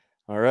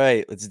All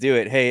right, let's do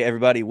it. Hey,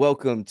 everybody,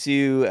 welcome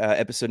to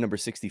episode number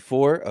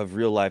 64 of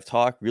Real Live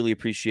Talk. Really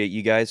appreciate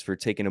you guys for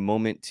taking a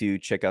moment to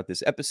check out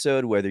this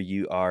episode, whether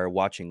you are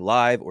watching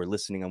live or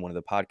listening on one of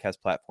the podcast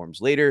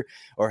platforms later,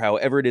 or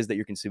however it is that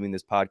you're consuming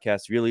this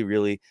podcast.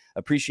 Really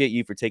appreciate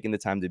you for taking the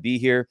time to be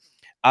here.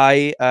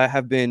 I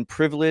have been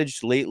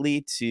privileged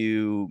lately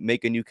to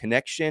make a new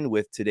connection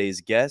with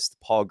today's guest,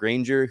 Paul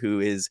Granger,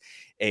 who is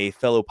a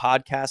fellow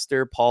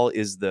podcaster. Paul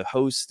is the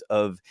host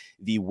of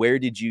the Where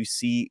Did You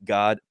See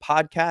God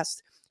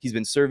podcast. He's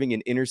been serving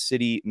in inner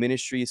city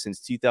ministry since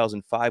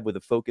 2005 with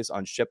a focus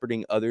on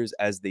shepherding others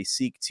as they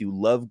seek to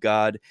love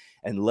God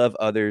and love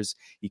others.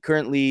 He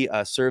currently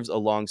serves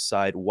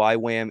alongside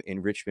YWAM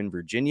in Richmond,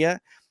 Virginia,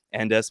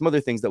 and some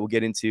other things that we'll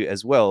get into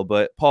as well.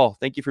 But Paul,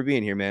 thank you for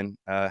being here, man.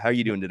 How are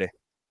you doing today?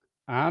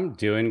 I'm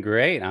doing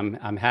great.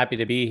 I'm happy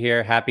to be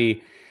here.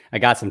 Happy I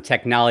got some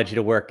technology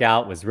to work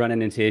out, was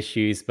running into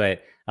issues,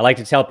 but I like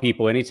to tell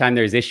people anytime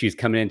there's issues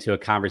coming into a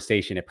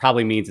conversation, it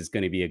probably means it's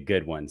going to be a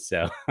good one.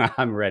 So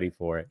I'm ready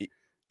for it. Y-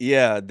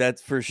 Yeah, that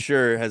for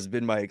sure has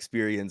been my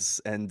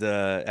experience. And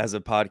as a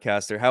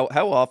podcaster,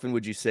 how often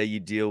would you say you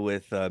deal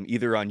with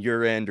either on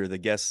your end or the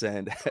guest's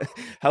end?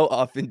 How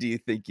often do you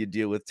think you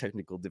deal with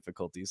technical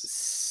difficulties?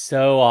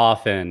 So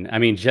often. I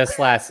mean, just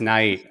last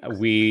night,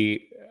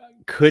 the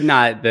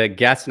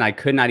guest and I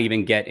could not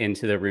even get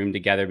into the room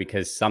together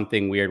because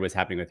something weird was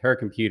happening with her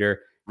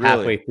computer. Really?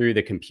 Halfway through,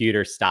 the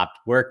computer stopped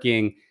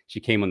working. She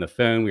came on the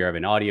phone. We were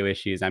having audio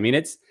issues. I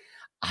mean,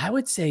 I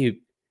would say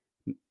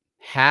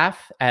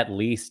half at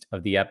least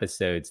of the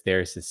episodes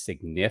there's a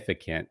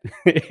significant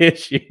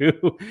issue,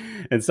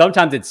 and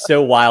sometimes it's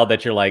so wild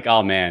that you're like,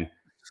 oh man,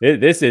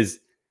 this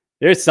is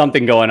there's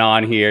something going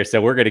on here,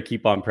 so we're going to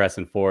keep on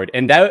pressing forward.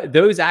 And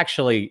those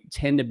actually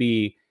tend to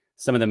be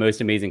some of the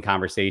most amazing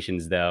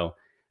conversations though,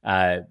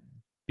 uh,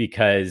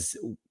 because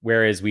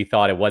whereas we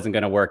thought it wasn't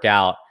going to work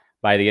out,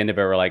 by the end of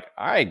it we're like,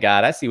 all right,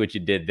 God, I see what you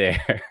did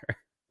there.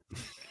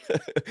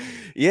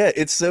 Yeah,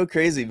 it's so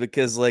crazy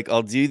because like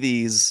I'll do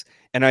these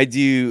and I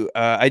do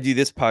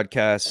this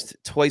podcast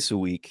twice a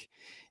week.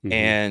 Hmm.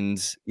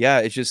 And yeah,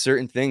 it's just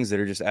certain things that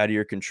are just out of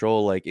your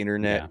control, like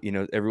internet.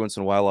 Yeah. Every once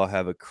in a while I'll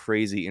have a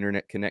crazy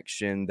internet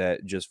connection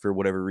that just for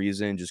whatever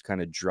reason just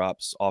kind of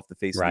drops off the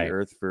face of the Right.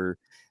 earth for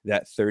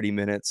that 30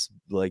 minutes,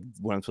 like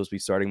when I'm supposed to be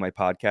starting my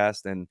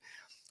podcast and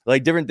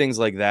like different things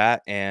like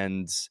that.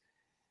 And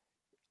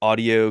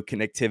audio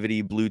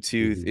connectivity,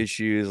 Bluetooth Hmm.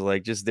 issues,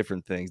 like just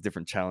different things,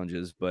 different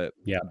challenges. But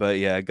Yeah. but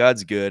yeah,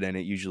 God's good and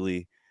it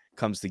usually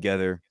comes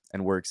together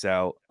and works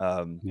out.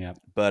 Yeah.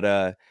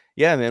 But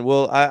yeah, man.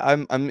 Well,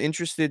 I'm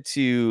interested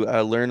to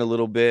learn a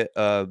little bit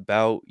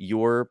about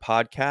your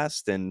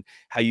podcast and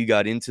how you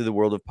got into the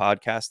world of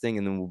podcasting,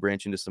 and then we'll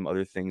branch into some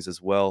other things as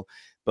well.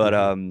 But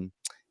Hmm.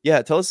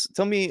 yeah, tell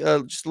me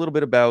just a little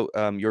bit about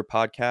your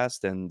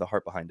podcast and the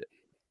heart behind it.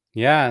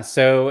 Yeah.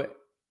 So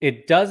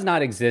it does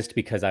not exist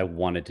because I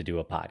wanted to do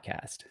a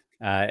podcast.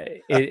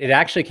 It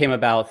actually came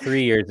about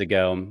 3 years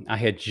ago. I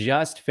had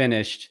just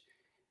finished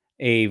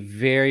a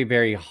very,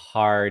 very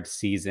hard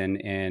season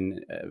in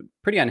a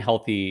pretty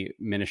unhealthy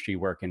ministry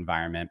work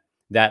environment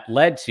that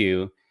led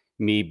to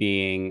me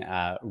being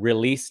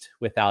released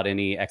without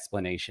any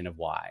explanation of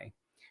why,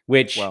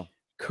 which Wow.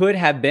 could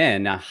have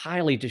been a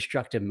highly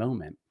destructive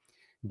moment.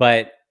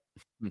 But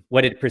Mm.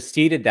 what had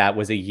preceded that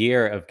was a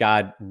year of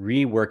God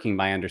reworking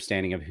my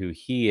understanding of who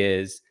He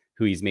is,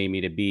 who He's made me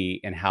to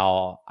be, and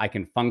how I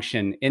can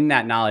function in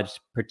that knowledge,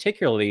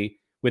 particularly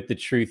with the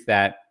truth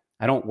that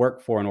I don't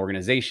work for an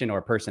organization or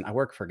a person, I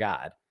work for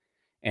God.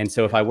 And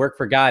so if Yeah. I work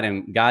for God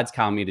and God's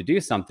calling me to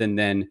do something,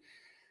 then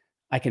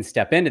I can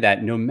step into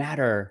that no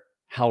matter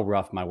how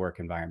rough my work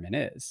environment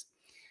is.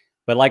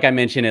 But like I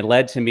mentioned, it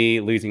led to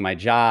me losing my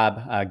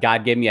job.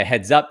 God gave me a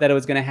heads up that it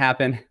was going to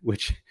happen,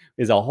 which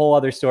is a whole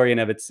other story in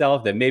of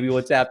itself that maybe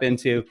we'll tap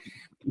into.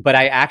 But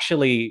I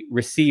actually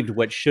received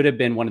what should have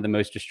been one of the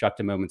most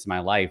destructive moments of my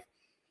life.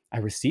 I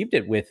received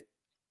it with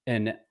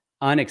an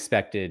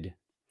unexpected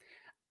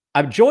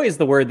joy is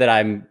the word that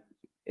I'm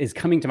is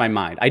coming to my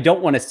mind. I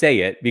don't want to say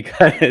it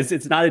because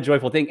it's not a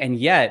joyful thing. And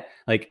yet,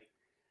 like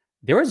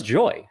there was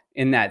joy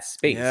in that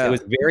space. It Yeah.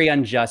 was very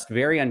unjust,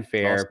 very It's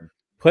unfair, awesome.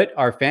 put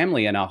our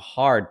family in a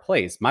hard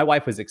place. My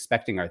wife was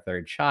expecting our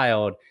third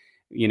child.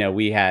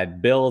 We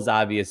had bills,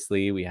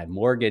 obviously, we had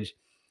mortgage,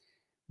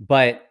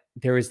 but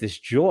there was this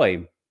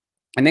joy.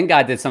 And then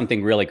God did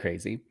something really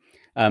crazy.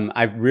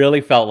 I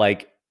really felt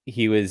like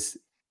He was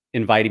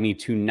inviting me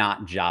to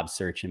not job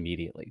search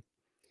immediately.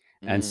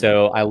 And Mm.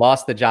 so I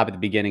lost the job at the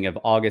beginning of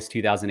August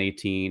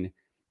 2018.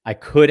 I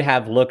could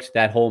have looked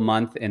that whole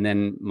month, and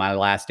then my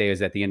last day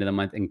was at the end of the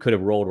month and could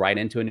have rolled right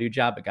into a new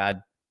job. But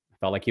God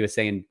felt like He was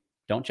saying,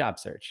 don't job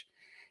search.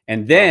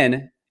 And Wow.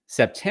 then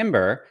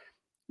September,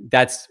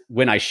 that's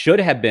when I should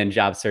have been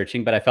job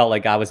searching, but I felt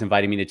like God was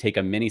inviting me to take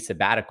a mini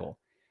sabbatical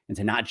and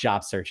to not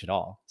job search at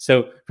all.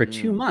 So for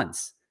two Mm.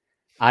 months,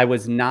 I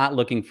was not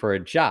looking for a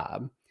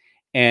job.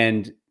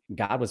 And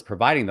God was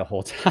providing the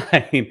whole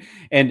time.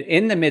 And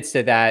in the midst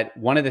of that,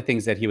 one of the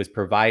things that He was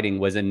providing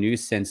was a new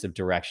sense of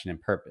direction and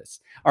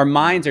purpose. Our Mm.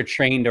 minds are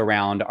trained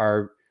around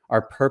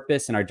our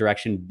purpose and our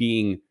direction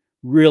being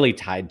really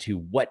tied to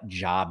what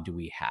job do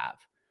we have?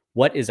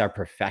 What is our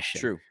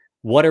profession? True.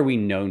 What are we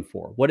known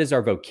for? What is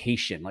our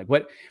vocation? Like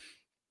what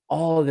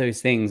all of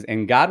those things.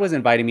 And God was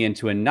inviting me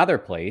into another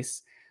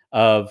place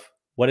of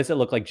what does it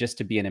look like just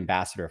to be an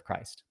ambassador of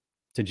Christ,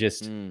 to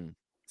just Mm,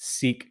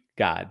 seek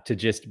God, to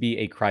just be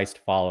a Christ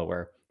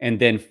follower. And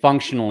then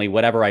functionally,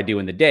 whatever I do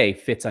in the day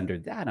fits under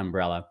that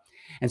umbrella.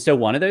 And so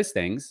one of those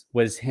things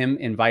was him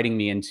inviting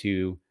me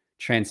into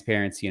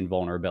transparency and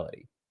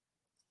vulnerability.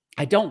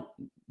 I don't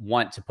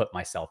want to put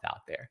myself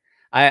out there.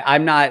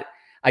 I'm not.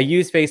 I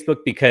use Facebook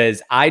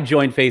because I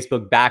joined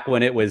Facebook back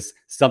when it was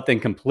something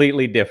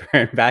completely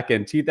different. Back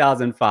in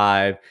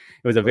 2005, it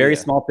was a oh very yeah.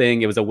 small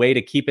thing. It was a way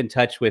to keep in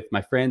touch with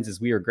my friends as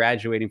we were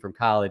graduating from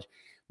college.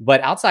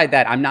 But outside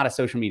that, I'm not a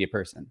social media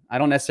person. I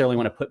don't necessarily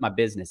want to put my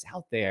business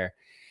out there.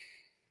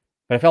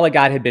 But I felt like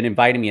God had been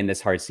inviting me in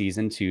this hard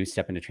season to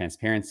step into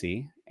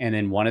transparency. And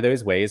then one of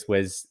those ways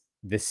was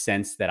this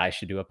sense that I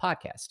should do a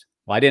podcast.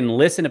 Well, I didn't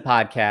listen to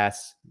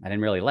podcasts. I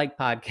didn't really like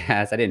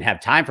podcasts. I didn't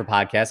have time for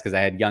podcasts because I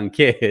had young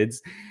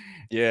kids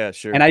Yeah, and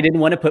sure. I didn't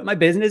want to put my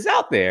business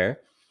out there.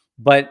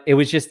 But it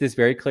was just this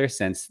very clear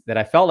sense that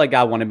I felt like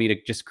God wanted me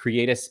to just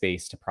create a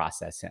space to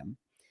process him.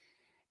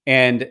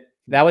 And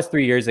that was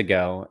 3 years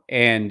ago.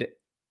 And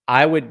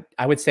I would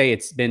say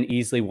it's been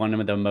easily one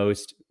of the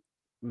most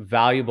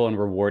valuable and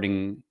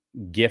rewarding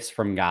gifts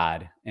from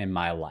God in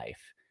my life.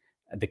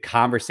 The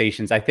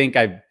conversations, I think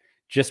I've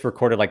just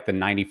recorded like the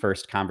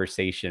 91st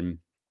conversation.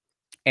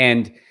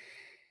 And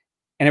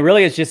and it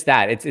really is just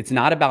that. It's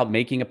not about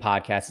making a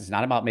podcast. It's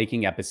not about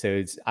making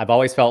episodes. I've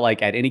always felt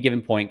like at any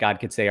given point, God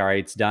could say, "All right,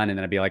 it's done," and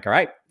then I'd be like, "All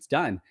right, it's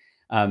done."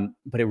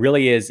 But it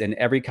really is in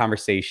every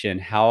conversation.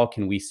 How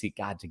can we seek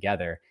God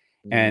together?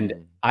 And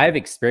Mm, I've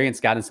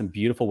experienced God in some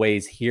beautiful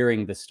ways,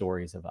 hearing the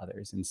stories of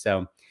others. And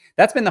so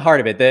that's been the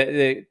heart of it.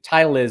 The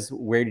title is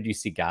 "Where Did You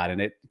See God?"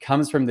 And it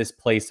comes from this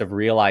place of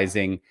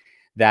realizing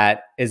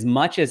that as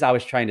much as I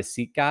was trying to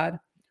seek God,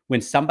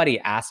 when somebody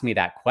asked me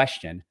that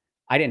question,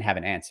 I didn't have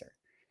an answer.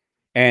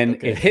 And it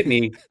okay. hit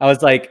me. I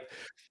was like,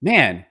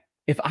 man,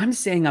 if I'm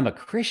saying I'm a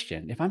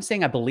Christian, if I'm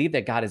saying I believe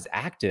that God is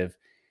active,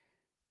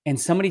 and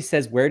somebody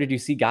says, "Where did you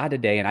see God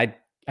today?" And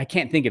I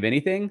can't think of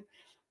anything,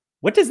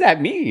 what does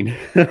that mean?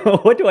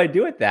 What do I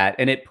do with that?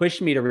 And it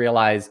pushed me to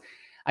realize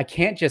I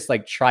can't just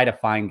like try to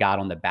find God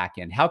on the back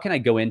end. How can I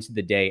go into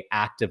the day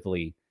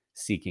actively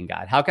seeking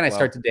God? How can I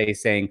start Wow. the day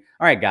saying,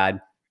 "All right, God,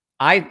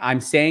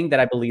 I'm saying that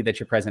I believe that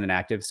you're present and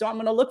active, so I'm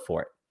going to look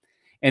for it."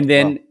 And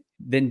Wow.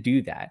 then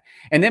do that.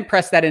 And then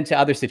press that into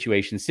other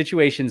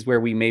situations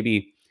where we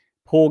maybe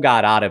pull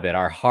God out of it,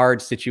 our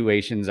hard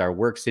situations, our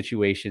work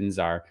situations,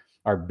 our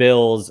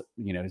bills,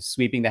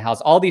 sweeping the house,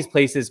 all these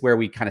places where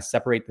we kind of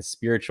separate the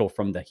spiritual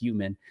from the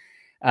human,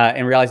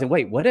 and realizing,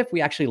 wait, what if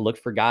we actually looked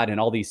for God in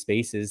all these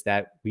spaces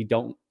that we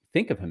don't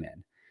think of him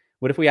in?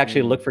 What if we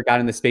actually look Mm, for God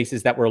in the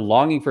spaces that we're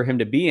longing for him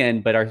to be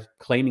in, but are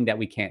claiming that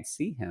we can't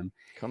see him?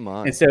 come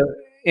And on. so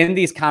in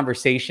these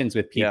conversations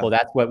with Yeah. people,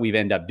 that's what we've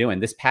ended up doing.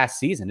 This past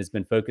season has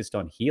been focused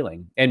on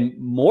healing, and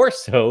more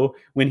so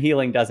when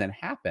healing doesn't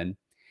happen.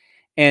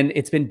 And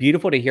it's been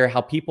beautiful to hear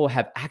how people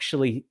have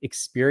actually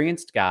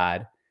experienced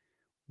God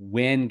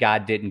when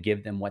God didn't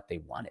give them what they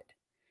wanted.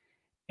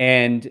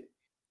 And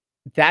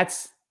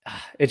that's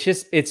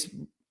it's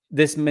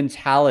this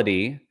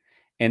mentality,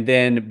 and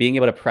then being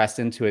able to press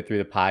into it through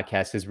the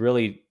podcast has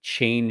really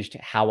changed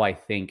how I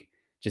think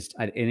just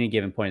at any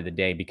given point of the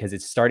day, because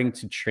it's starting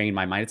to train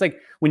my mind. It's like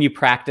when you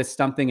practice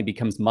something, it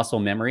becomes muscle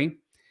memory.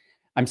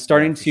 I'm Yeah,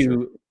 starting for sure.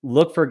 to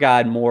look for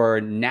God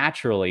more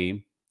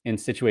naturally in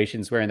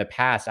situations where in the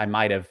past I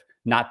might have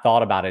not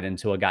thought about it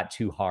until it got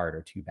too hard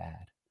or too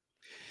bad.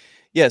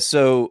 Yeah,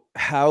 so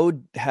how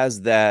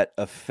has that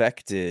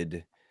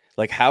affected,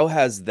 like, how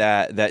has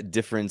that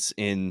difference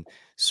in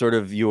sort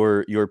of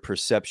your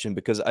perception?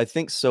 Because I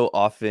think so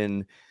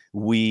often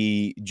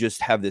we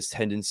just have this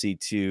tendency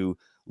to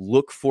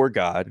look for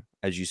God,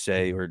 as you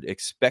say, Mhm.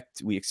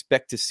 or we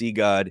expect to see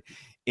God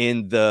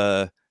in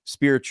the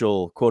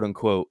spiritual quote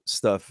unquote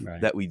stuff Right.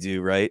 that we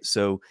do, right?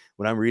 So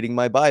when I'm reading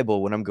my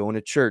Bible, when I'm going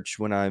to church,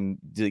 when I'm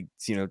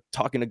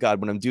talking to God,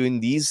 when I'm doing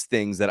these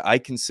things that I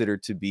consider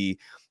to be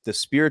the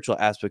spiritual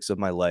aspects of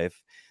my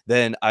life,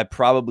 then I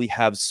probably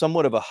have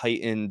somewhat of a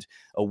heightened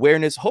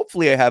awareness.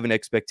 Hopefully, I have an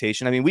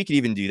expectation. I mean, we could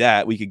even do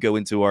that. We could go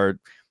into our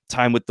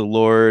time with the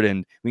Lord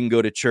and we can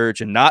go to church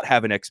and not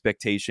have an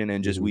expectation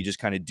and just we Mhm. just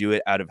kind of do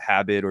it out of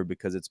habit or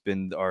because it's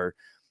been our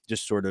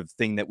just sort of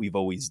thing that we've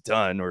always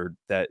done or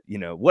that,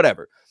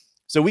 whatever.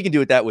 So we can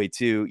do it that way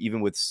too, even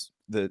with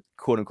the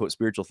quote unquote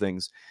spiritual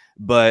things.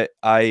 But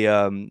I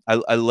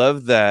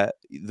love that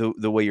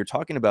the way you're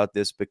talking about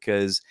this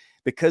because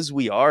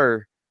we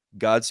are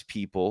God's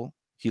people.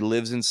 He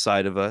lives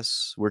inside of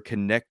us. We're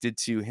connected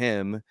to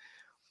him.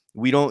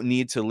 We don't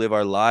need to live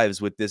our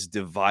lives with this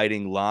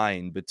dividing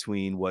line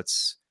between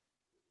what's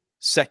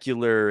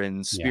secular and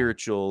Yeah.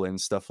 spiritual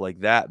and stuff like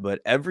that. But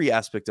every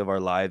aspect of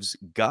our lives,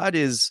 God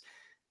is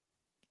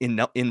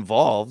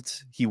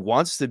involved. He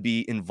wants to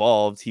be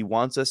involved. He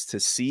wants us to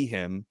see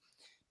him.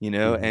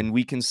 Mhm. and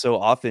we can so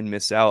often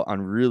miss out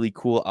on really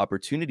cool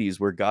opportunities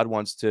where God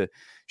wants to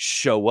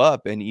show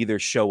up and either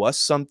show us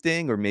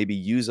something or maybe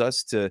use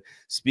us to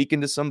speak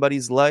into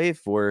somebody's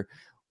life, or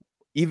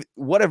even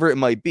whatever it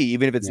might be,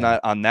 even if it's Yeah.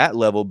 not on that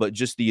level, but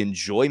just the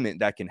enjoyment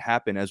that can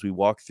happen as we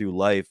walk through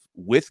life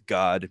with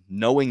God,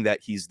 knowing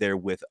that He's there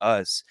with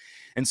us.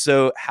 And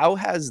so, how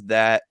has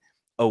that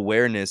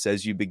awareness,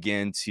 as you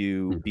begin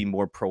to be Mhm.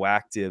 more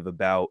proactive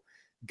about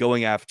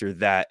going after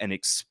that and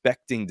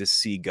expecting to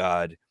see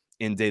God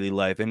in daily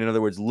life, and in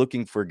other words,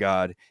 looking for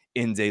God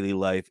in daily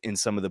life in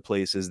some of the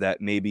places that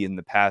maybe in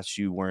the past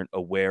you weren't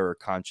aware or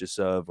conscious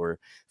of or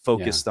Yeah.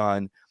 focused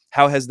on,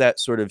 how has that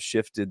sort of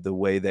shifted the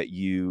way that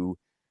you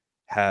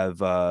have,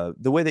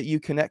 the way that you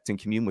connect and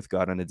commune with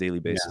God on a daily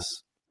Yeah.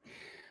 basis?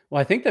 Well,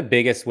 I think the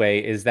biggest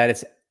way is that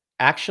it's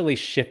actually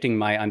shifting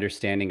my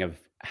understanding of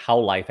how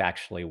life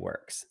actually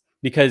works.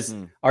 Because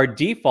Mm, our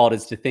default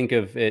is to think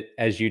of it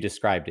as you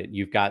described it.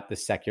 You've got the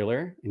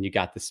secular and you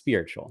got the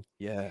spiritual.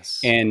 yes.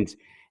 And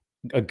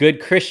a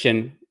good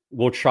Christian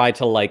will try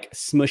to like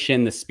smush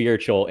in the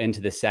spiritual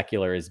into the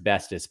secular as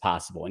best as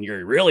possible. And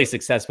you're really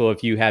successful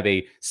if you have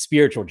a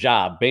spiritual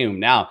job. Boom.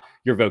 Now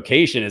your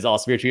vocation is all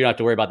spiritual. You don't have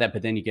to worry about that.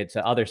 But then you get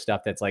to other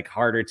stuff that's like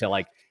harder to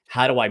like,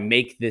 how do I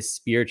make this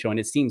spiritual? And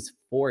it seems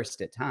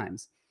forced at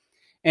times.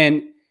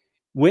 And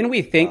when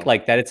we think Wow.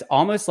 like that, it's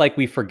almost like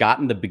we've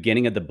forgotten the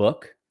beginning of the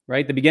book,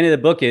 right? The beginning of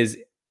the book is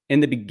in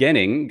the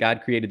beginning,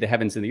 God created the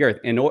heavens and the earth.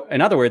 And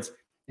in other words,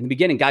 in the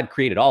beginning, God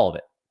created all of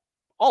it,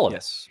 all of it.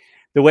 Yes.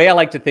 The way I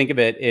like to think of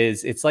it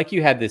is it's like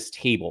you have this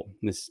table,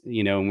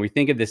 and we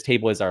think of this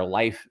table as our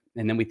life,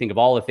 and then we think of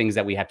all the things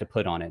that we have to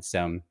put on it.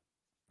 So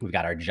we've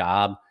got our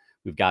job,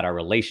 we've got our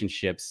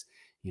relationships,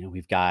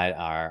 we've got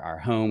our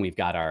home, we've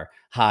got our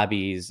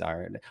hobbies,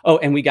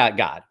 and we got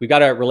God. We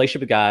got our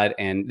relationship with God,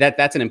 and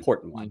that's an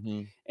important one.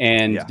 Mhm.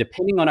 And Yeah.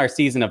 depending on our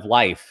season of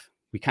life,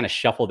 we kind of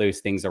shuffle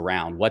those things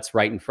around. What's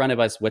right in front of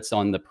us, what's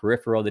on the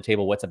peripheral of the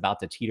table, what's about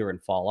to teeter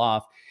and fall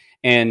off.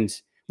 And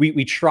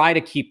we try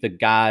to keep the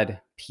God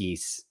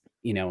piece,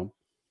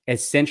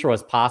 as central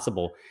as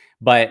possible.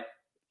 But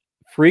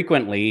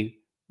frequently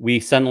we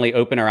suddenly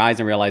open our eyes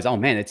and realize, oh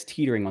man, it's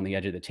teetering on the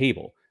edge of the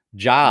table.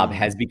 Job Mhm.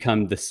 has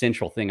become the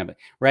central thing of it,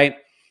 right?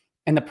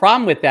 And the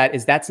problem with that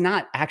is that's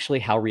not actually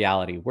how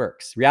reality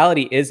works.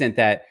 Reality isn't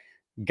that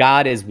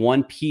God is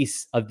one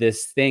piece of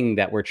this thing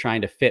that we're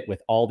trying to fit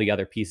with all the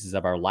other pieces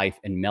of our life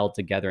and meld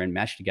together and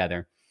mesh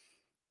together.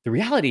 The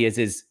reality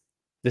is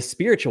the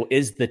spiritual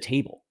is the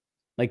table.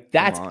 Like Come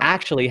that's on.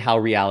 actually how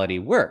reality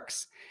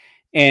works.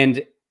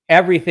 And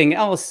everything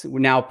else we're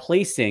now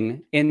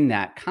placing in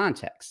that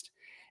context.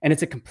 And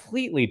it's a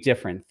completely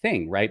different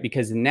thing, right?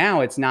 Because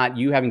now it's not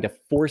you having to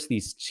force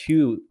these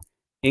two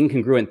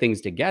incongruent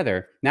things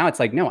together. Now it's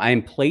like, no, I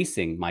am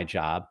placing my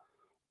job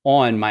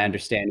on my Mm.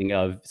 understanding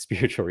of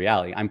spiritual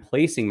reality. I'm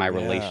placing my Yeah.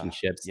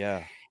 relationships.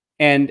 Yeah.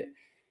 And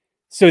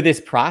so this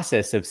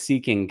process of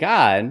seeking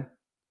God,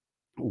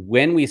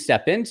 when we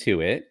step into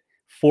it,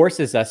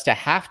 forces us to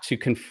have to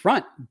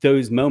confront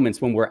those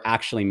moments when we're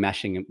actually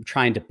meshing and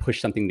trying to push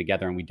something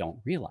together and we don't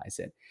realize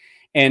it.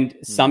 And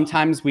Mm.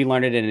 sometimes we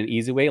learn it in an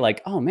easy way,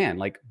 like, oh man,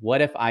 like,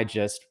 what if I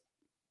just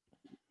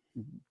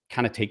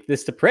kind of take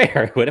this to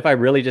prayer? What if I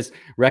really just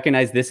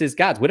recognize this is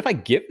God's? What if I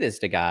give this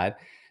to God?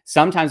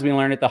 Sometimes we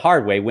learn it the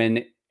hard way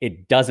when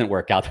it doesn't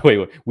work out the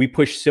way we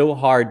push so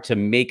hard to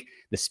make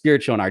the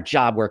spiritual and our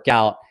job work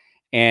out.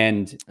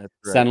 And That's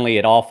right. suddenly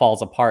it all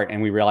falls apart.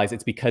 And we realize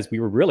it's because we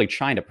were really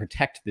trying to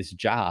protect this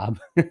job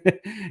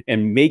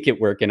and make it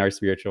work in our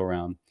spiritual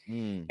realm.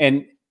 Mm.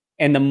 And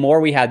and the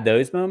more we had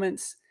those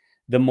moments,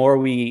 the more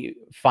we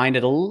find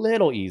it a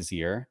little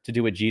easier to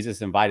do what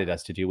Jesus invited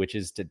us to do, which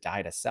is to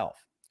die to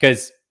self.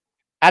 Because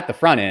at the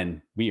front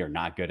end, we are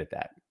not good at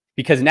that.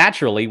 Because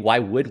naturally, why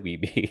would we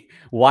be?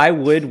 Why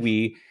would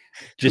we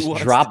Who just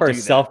wants to drop our do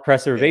that? self Yeah.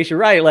 preservation?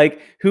 Right. Like,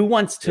 who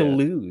wants to Yeah.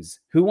 lose?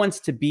 Who wants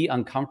to be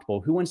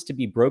uncomfortable? Who wants to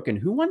be broken?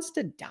 Who wants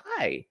to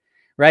die?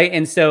 Right.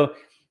 And so,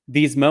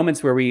 these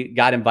moments where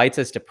God invites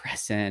us to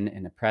press in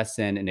and to press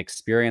in and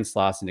experience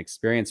loss and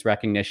experience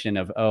recognition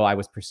of, oh, I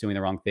was pursuing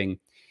the wrong thing,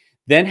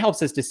 then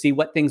helps us to see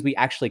what things we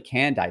actually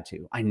can die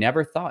to. I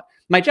never thought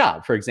my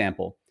job, for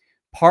example,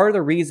 part of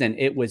the reason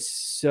it was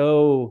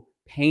so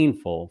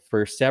painful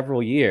for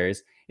several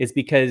years is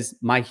because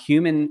my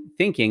human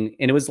thinking,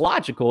 and it was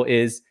logical,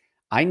 is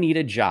I need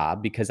a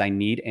job because I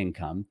need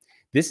income.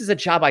 This is a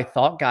job I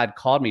thought God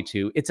called me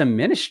to. It's a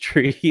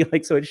ministry,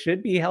 like, so it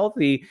should be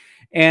healthy.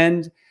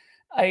 And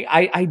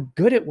I'm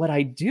good at what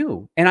I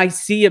do. And I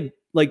see a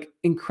like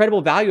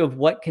incredible value of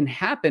what can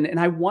happen. And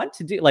I want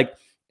to do like,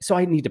 so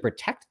I need to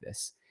protect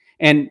this.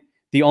 And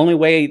the only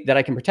way that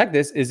I can protect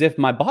this is if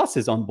my boss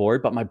is on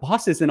board, but my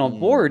boss isn't on Mm.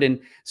 board. And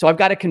so I've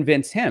got to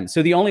convince him.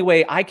 So the only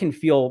way I can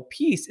feel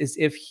peace is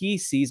if he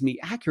sees me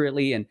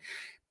accurately.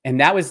 And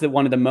that was the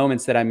one of the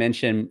moments that I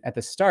mentioned at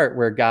the start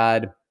where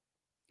God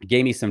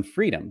gave me some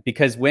freedom,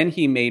 because when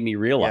he made me Yeah.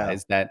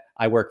 realize that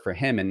I work for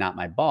him and not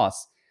my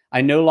boss,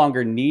 I no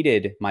longer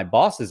needed my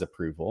boss's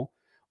approval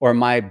or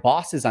my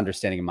boss's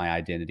understanding of my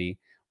identity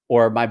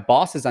or my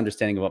boss's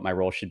understanding of what my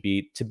role should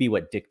be to be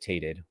what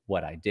dictated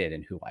what I did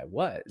and who I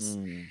was.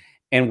 Mm.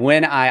 And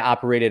when I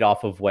operated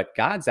off of what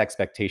God's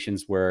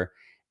expectations were,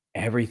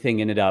 everything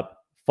ended up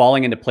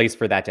falling into place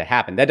for that to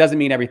happen. That doesn't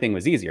mean everything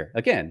was easier.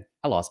 Again,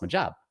 I lost my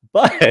job,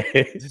 but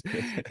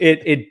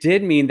it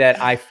did mean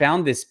that I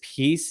found this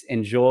peace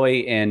and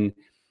joy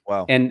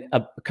Wow. and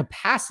a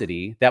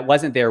capacity that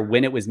wasn't there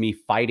when it was me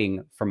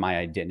fighting for my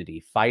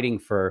identity, fighting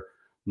for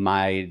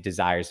my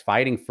desires,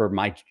 fighting for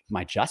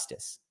my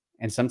justice.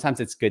 And sometimes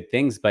it's good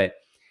things, but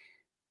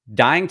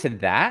dying to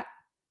that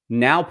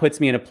now puts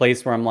me in a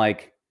place where I'm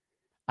like,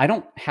 I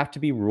don't have to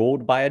be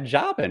ruled by a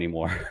job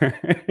anymore.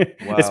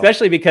 Wow.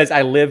 Especially because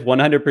I live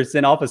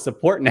 100% off of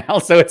support now.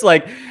 So it's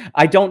like,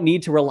 I don't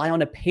need to rely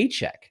on a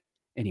paycheck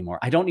anymore.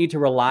 I don't need to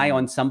rely Mm.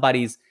 on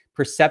somebody's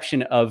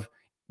perception of,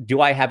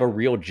 do I have a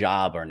real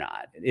job or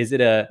not? Is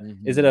it a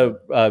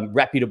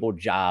reputable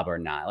job or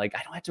not? Like,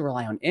 I don't have to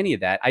rely on any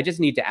of that. I just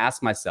need to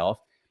ask myself,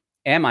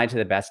 am I, to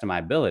the best of my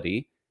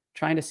ability,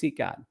 trying to seek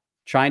God,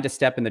 trying to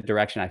step in the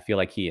direction I feel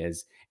like He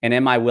is? And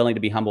am I willing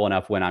to be humble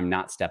enough when I'm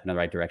not stepping in the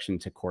right direction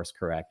to course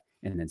correct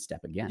and then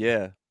step again?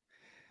 Yeah.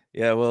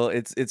 Yeah, well,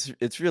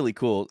 it's really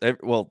cool.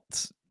 Well,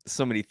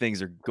 so many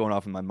things are going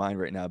off in my mind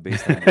right now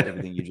based on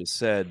everything you just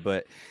said,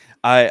 but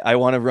I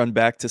want to run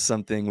back to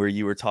something where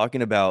you were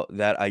talking about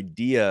that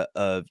idea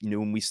of,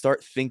 when we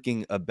start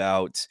thinking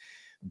about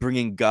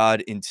bringing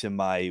God into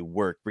my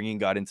work, bringing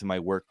God into my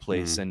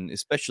workplace, Mm, and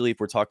especially if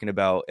we're talking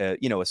about,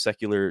 a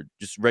secular,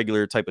 just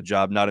regular type of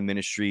job, not a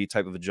ministry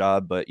type of a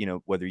job, but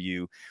whether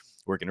you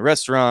work in a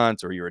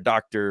restaurant or you're a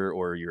doctor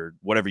or you're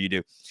whatever you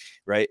do,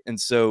 right?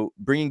 And so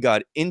bringing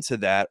God into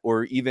that,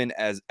 or even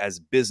as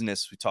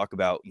business, we talk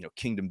about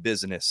kingdom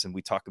business, and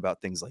we talk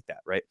about things like that,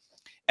 right?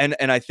 And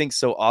I think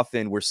so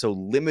often we're so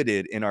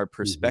limited in our mhm.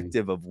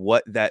 perspective of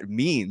what that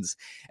means,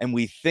 and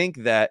we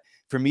think that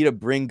for me to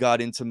bring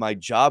God into my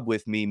job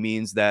with me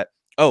means that,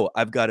 oh,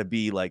 I've got to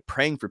be like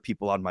praying for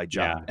people on my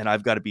job, Yeah. and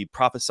I've got to be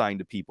prophesying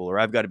to people, or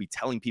I've got to be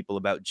telling people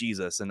about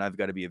Jesus, and I've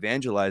got to be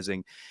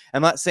evangelizing.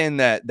 I'm not saying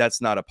that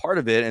that's not a part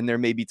of it, and there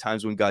may be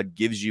times when God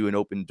gives you an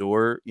open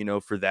door,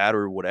 for that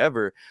or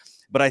whatever.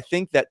 But I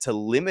think that to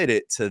limit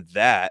it to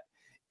that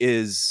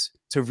is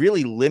to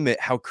really limit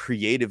how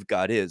creative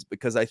God is,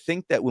 because I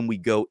think that when we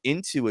go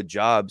into a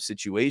job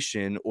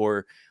situation,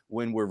 or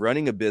when we're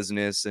running a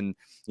business, and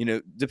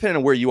depending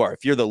on where you are,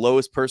 if you're the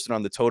lowest person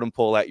on the totem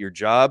pole at your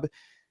job,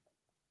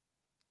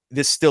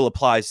 this still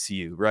applies to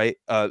you, right?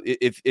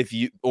 If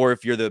you, or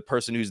if you're the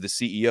person who's the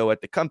CEO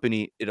at the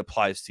company, it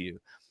applies to you,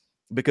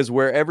 because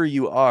wherever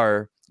you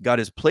are, God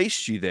has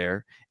placed you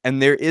there. And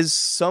there is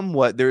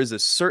a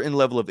certain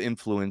level of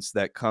influence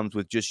that comes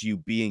with just you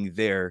being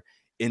there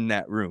in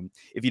that room.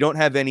 If you don't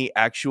have any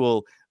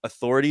actual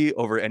authority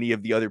over any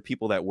of the other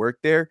people that work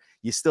there,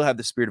 you still have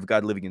the Spirit of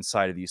God living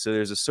inside of you. So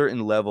there's a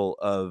certain level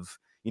of,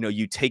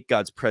 you take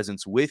God's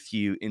presence with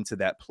you into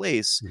that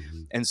place.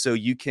 Mhm. And so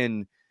you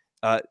can,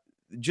 uh,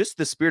 just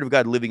the Spirit of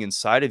God living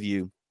inside of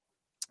you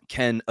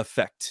can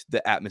affect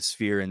the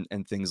atmosphere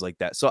and things like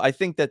that. So I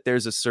think that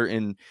there's a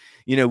certain,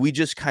 we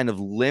just kind of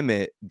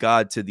limit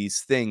God to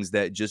these things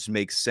that just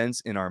make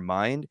sense in our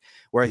mind,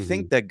 where I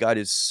think Mhm. that God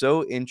is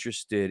so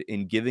interested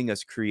in giving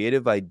us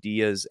creative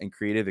ideas and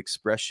creative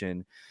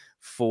expression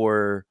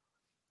for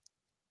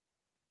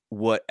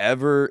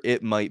whatever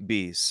it might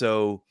be.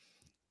 So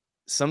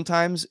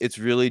sometimes it's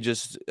really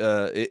just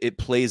it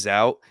plays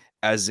out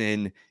as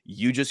in,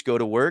 you just go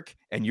to work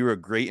and you're a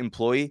great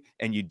employee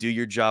and you do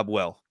your job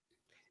well,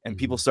 and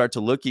people Mhm. start to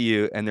look at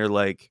you and they're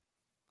like,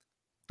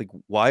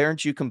 why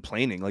aren't you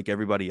complaining like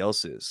everybody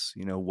else is?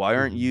 Why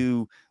aren't Mhm.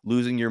 you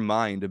losing your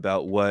mind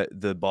about what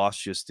the boss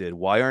just did?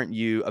 Why aren't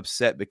you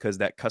upset because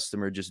that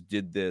customer just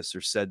did this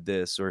or said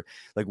this? Or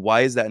like,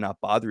 why is that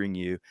not bothering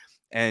you?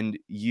 And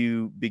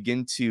you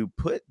begin to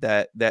put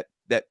that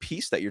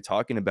piece that you're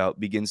talking about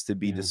begins to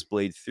be Yeah.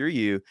 displayed through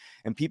you,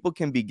 and people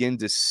can begin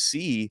to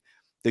see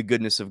the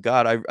goodness of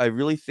God. I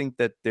really think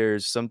that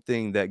there's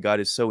something that God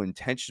is so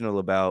intentional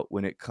about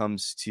when it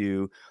comes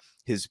to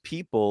his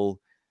people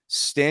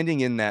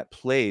standing in that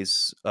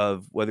place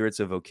of, whether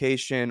it's a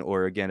vocation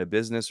or again a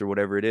business or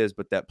whatever it is,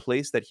 but that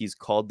place that he's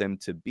called them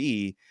to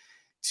be,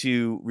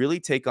 to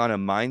really take on a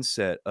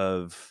mindset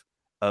of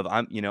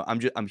I'm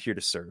here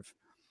to serve.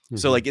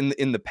 So Mhm. like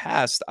in the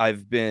past,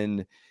 I've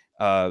been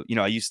I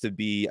used to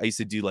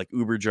do like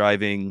Uber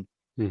driving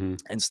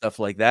Mhm. and stuff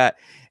like that.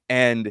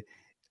 And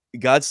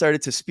God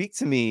started to speak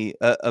to me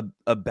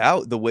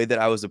about the way that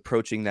I was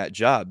approaching that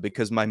job,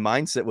 because my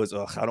mindset was,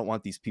 oh, I don't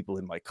want these people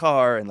in my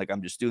car. And like,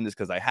 I'm just doing this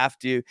because I have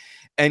to.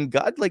 And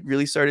God like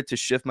really started to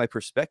shift my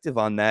perspective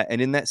on that. And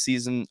in that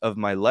season of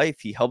my life,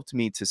 he helped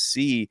me to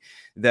see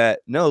that,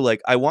 no,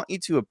 like, I want you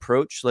to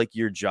approach like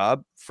your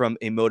job from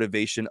a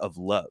motivation of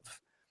love.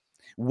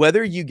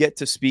 Whether you get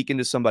to speak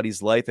into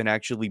somebody's life and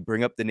actually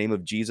bring up the name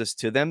of Jesus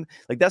to them,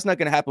 like, that's not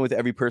going to happen with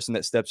every person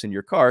that steps in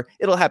your car.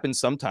 It'll happen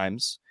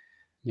sometimes,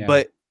 Yeah.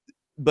 but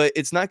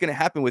it's not going to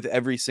happen with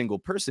every single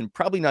person,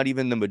 probably not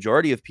even the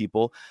majority of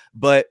people.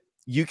 But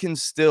you can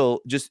still,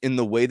 just in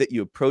the way that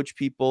you approach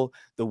people,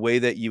 the way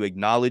that you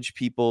acknowledge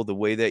people, the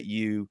way that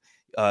you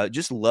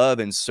just love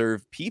and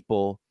serve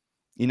people,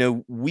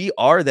 we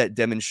are that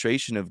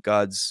demonstration of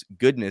God's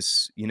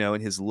goodness,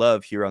 and his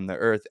love here on the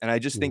earth. And I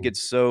just think Mhm.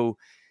 it's so,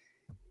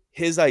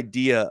 his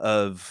idea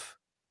of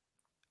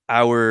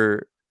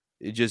our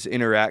just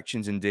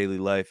interactions in daily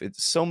life,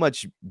 it's so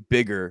much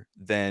bigger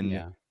than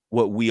Yeah.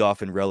 what we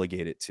often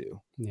relegate it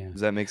to. Yeah. Does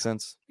that make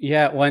sense?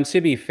 Yeah. Well, and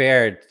to be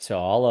fair to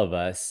all of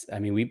us, I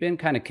mean, we've been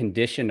kind of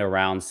conditioned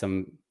around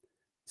some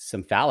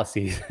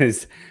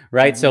fallacies,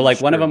 right? So like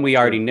one of Sure, them we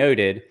already sure.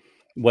 noted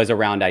was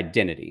around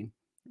identity,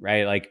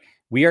 right? Like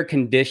we are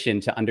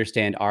conditioned to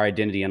understand our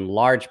identity in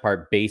large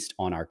part based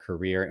on our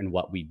career and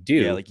what we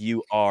Yeah, do. like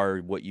you are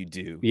what you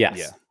do. Yeah.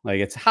 Yes. Like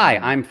it's, hi,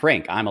 Mhm. I'm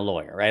Frank, I'm a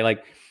lawyer, right?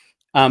 Like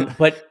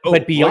but Oh,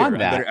 lawyer, beyond I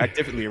better that, act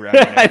differently around you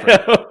now, I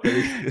Frank. know.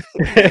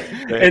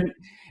 Right? and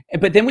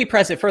but then we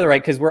press it further,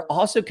 right? Because we're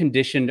also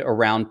conditioned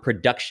around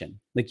production.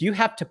 Like you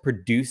have to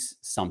produce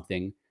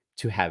something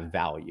to have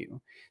value.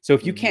 So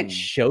if you can't Mhm.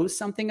 show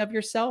something of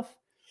yourself,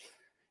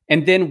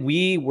 and then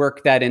we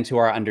work that into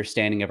our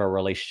understanding of our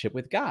relationship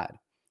with God,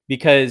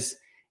 because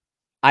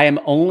I am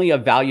only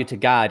of value to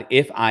God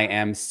if I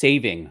am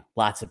saving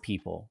lots of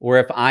people, or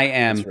if I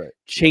That's am right. Yeah.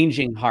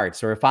 changing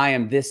hearts, or if I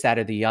am this, that,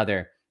 or the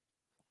other.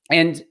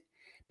 And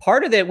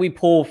part of that we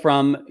pull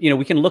from,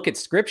 we can look at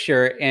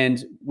scripture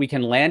and we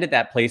can land at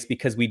that place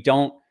because we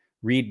don't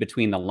read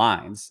between the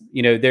lines.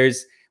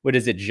 There's, what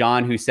is it,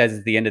 John, who says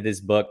at the end of this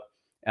book,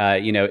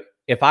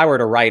 if I were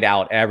to write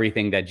out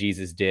everything that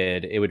Jesus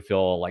did, it would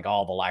fill like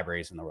all the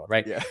libraries in the world,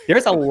 right? Yeah.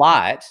 There's a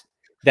lot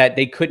that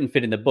they couldn't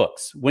fit in the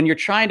books. When you're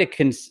trying to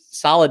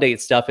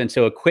consolidate stuff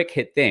into a quick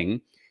hit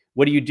thing,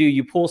 what do?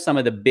 You pull some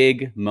of the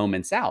big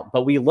moments out,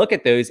 but we look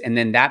at those and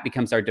then that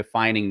becomes our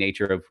defining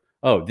nature of,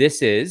 oh,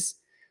 this is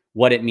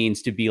what it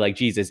means to be like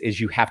Jesus. Is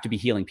you have to be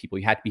healing people.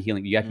 You have to be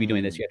healing. You have to be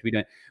doing this. Mm. You have to be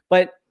doing.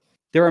 But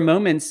there are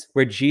moments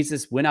where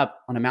Jesus went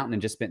up on a mountain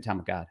and just spent time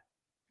with God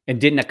and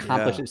didn't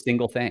accomplish Yeah. a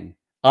single thing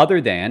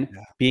other than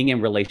Yeah. being in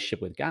relationship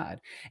with God.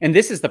 And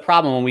this is the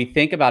problem when we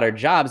think about our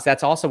jobs.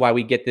 That's also why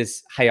we get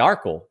this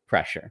hierarchical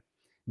pressure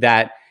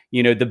that,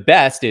 the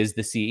best is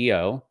the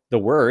CEO, the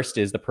worst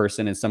is the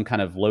person in some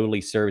kind of lowly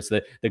service,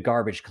 the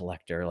garbage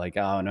collector. Like,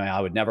 oh no, I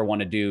would never want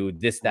to do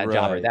this, that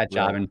job or Right, that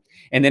job. right.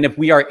 And then if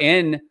we are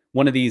in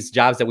one of these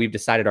jobs that we've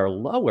decided are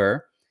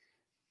lower,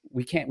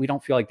 we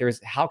don't feel like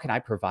how can I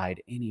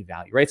provide any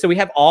value, right? So we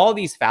have all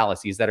these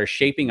fallacies that are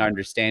shaping our Mhm.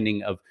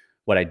 understanding of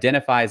what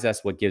identifies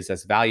us, what gives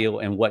us value,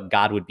 and what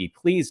God would be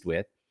pleased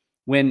with,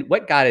 when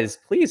what God is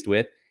pleased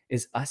with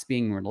is us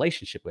being in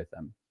relationship with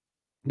him.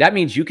 That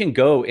means you can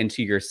go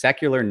into your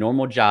secular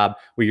normal job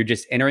where you're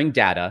just entering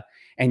data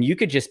and you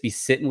could just be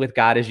sitting with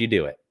God as you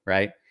do it,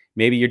 right?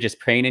 Maybe you're just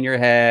praying in your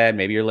head,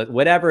 maybe you're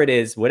whatever it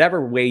is,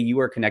 whatever way you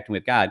are connecting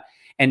with God,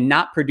 and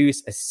not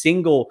produce a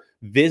single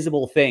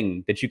visible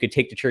thing that you could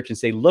take to church and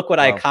say, look what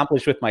I Wow.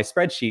 accomplished with my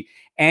spreadsheet.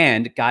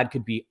 And God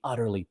could be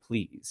utterly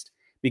pleased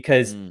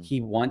because Mm. he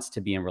wants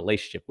to be in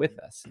relationship with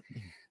us.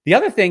 The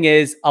other thing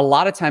is, a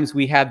lot of times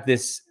we have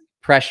this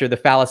pressure, the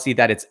fallacy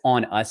that it's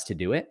on us to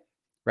do it,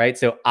 right?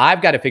 So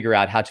I've got to figure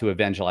out how to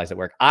evangelize at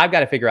work. I've got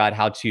to figure out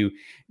how to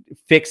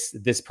fix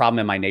this problem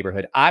in my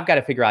neighborhood. I've got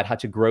to figure out how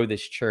to grow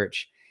this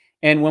church.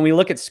 And when we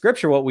look at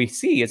scripture, what we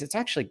see is it's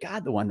actually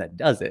God the one that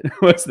does it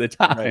most of the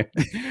time. Right.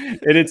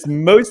 And it's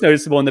most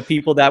noticeable in the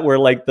people that were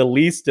like the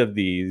least of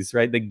these,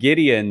 right? The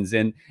Gideons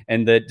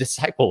and the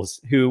disciples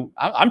who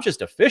I'm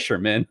just a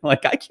fisherman.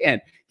 Like I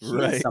can't heal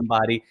Right.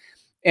 somebody.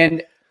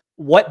 And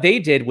what they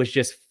did was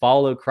just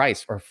follow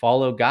Christ or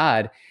follow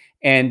God.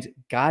 And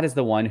God is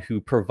the one who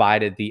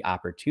provided the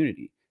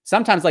opportunity.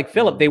 Sometimes, like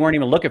Philip, Mm. they weren't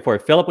even looking for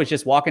it. Philip was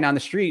just walking down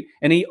the street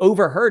and he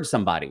overheard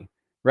somebody,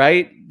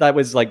 right? That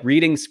was like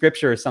reading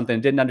scripture or something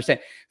and didn't understand.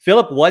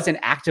 Philip wasn't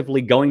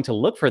actively going to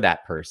look for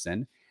that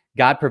person.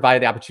 God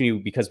provided the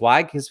opportunity because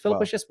why? Because Philip Wow.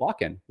 was just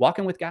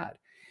walking with God.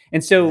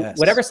 And so, Yes.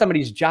 whatever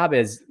somebody's job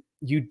is,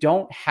 you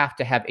don't have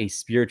to have a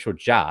spiritual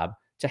job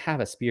to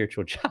have a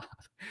spiritual job,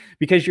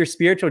 because your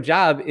spiritual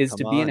job is Come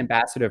to be an on.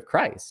 ambassador of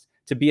Christ,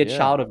 to be a Yeah.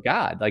 child of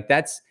God. Like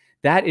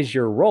that is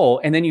your role.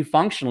 And then you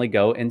functionally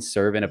go and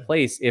serve in a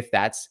place if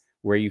that's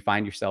where you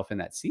find yourself in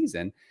that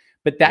season.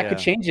 But that could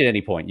Yeah. change at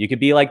any point. You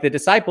could be like the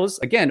disciples,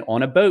 again,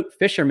 on a boat,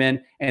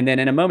 fishermen, and then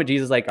in a moment,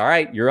 Jesus is like, all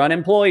right, you're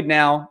unemployed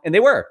now. And they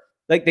were.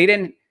 Like they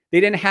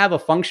didn't have a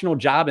functional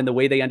job in the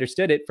way they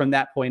understood it from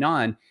that point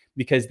on,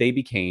 because they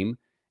became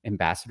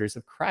ambassadors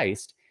of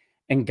Christ.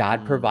 And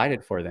God Mm.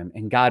 provided for them,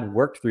 and God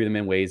worked through them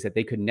in ways that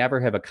they could never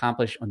have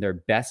accomplished on their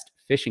best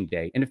fishing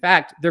day. In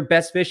fact, their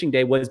best fishing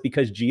day was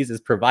because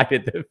Jesus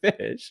provided the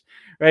fish,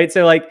 right?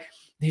 So like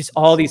there's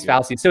all So these good.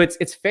 fallacies. So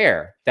it's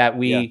fair that Yeah.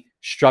 we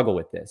struggle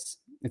with this.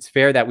 It's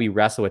fair that we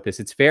wrestle with this.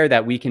 It's fair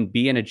that we can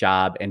be in a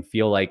job and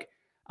feel like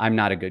I'm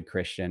not a good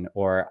Christian,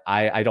 or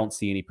I don't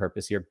see any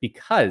purpose here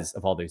because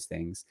of all those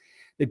things.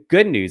 The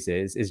good news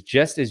is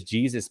just as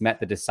Jesus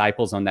met the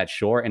disciples on that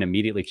shore and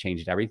immediately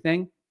changed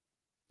everything,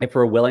 if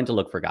we're willing to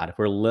look for God, if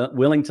we're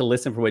willing to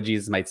listen for what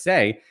Jesus might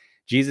say,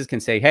 Jesus can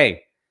say,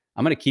 hey,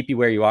 I'm going to keep you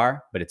where you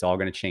are, but it's all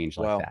going to change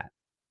like Wow. that.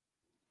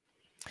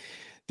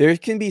 There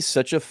can be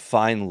such a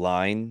fine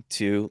line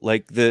too.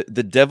 Like the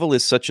devil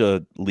is such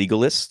a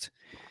legalist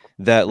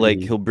that like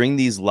Mhm. he'll bring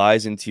these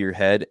lies into your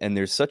head, and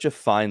there's such a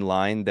fine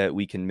line that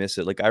we can miss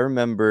it. Like I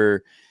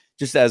remember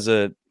just as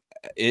a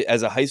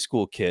high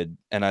school kid,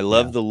 and I Yeah.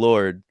 love the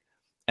Lord,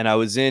 and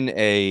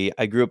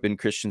I grew up in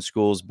Christian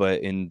schools,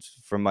 but in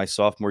from my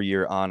sophomore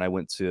year on I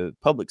went to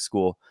public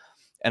school,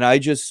 and I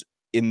just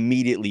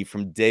immediately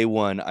from day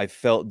one, I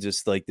felt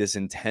just like this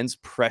intense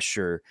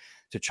pressure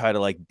to try to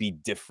like be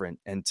different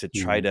and to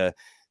try Mhm. to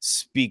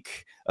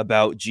speak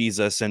about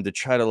Jesus and to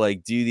try to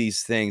like do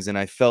these things. And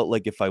I felt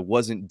like if I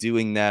wasn't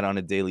doing that on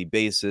a daily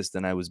basis,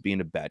 then I was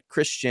being a bad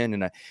Christian.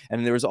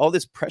 And there was all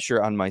this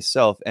pressure on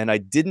myself. And I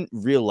didn't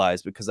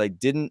realize because I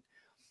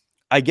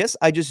guess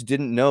I just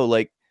didn't know.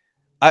 Like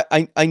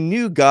I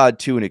knew God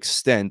to an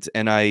extent,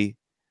 and I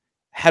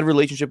had a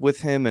relationship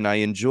with him, and I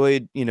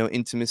enjoyed,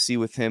 intimacy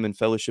with him and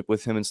fellowship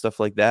with him and stuff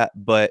like that,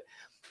 but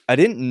I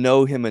didn't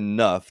know him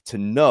enough to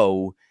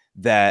know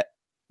that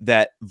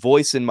that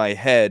voice in my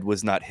head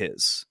was not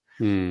his.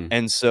 Mm.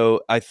 And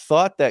so I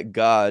thought that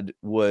God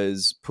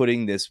was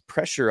putting this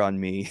pressure on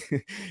me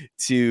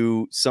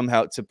to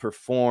somehow to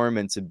perform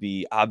and to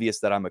be obvious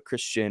that I'm a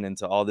Christian and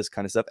to all this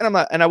kind of stuff.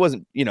 And I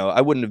wasn't,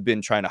 I wouldn't have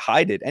been trying to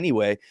hide it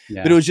anyway,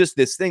 but it Yeah. was just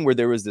this thing where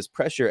there was this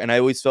pressure, and I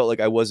always felt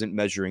like I wasn't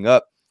measuring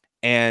up.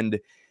 And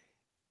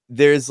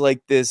there's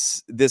like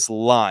this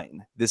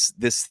line, this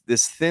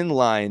thin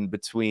line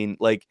between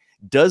like,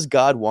 does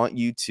God want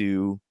you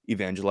to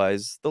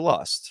evangelize the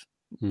lost?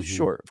 Mhm.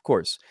 Sure, of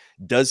course.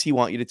 Does he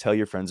want you to tell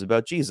your friends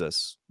about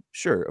Jesus?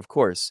 Sure, of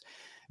course.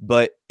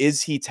 But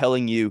is he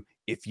telling you,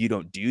 if you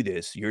don't do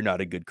this, you're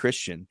not a good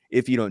Christian?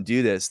 If you don't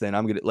do this, then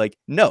I'm gonna like,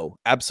 no,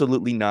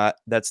 absolutely not.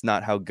 That's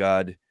not how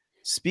God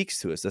speaks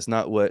to us. That's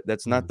Yeah.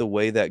 not the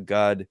way that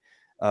God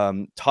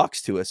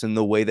talks to us and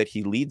the way that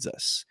he leads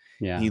us.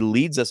 Yeah. He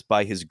leads us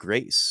by his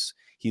grace.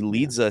 He Yeah.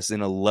 leads us in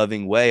a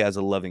loving way as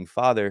a loving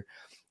father.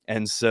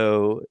 And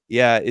so,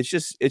 yeah, it's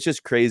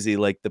just crazy,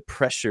 like the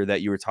pressure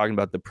that you were talking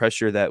about, the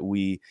pressure that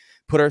we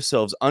put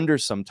ourselves under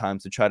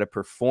sometimes to try to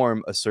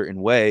perform a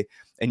certain way.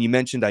 And you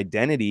mentioned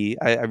identity.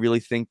 I really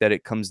think that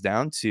it comes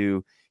down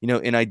to,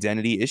 an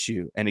identity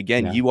issue. And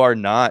again, Yeah. you are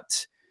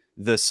not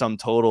the sum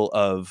total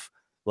of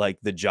like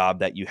the job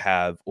that you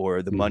have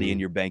or the money in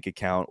Mhm. your bank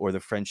account or the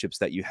friendships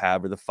that you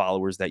have or the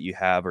followers that you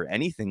have or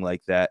anything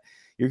like that.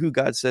 You're who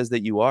God says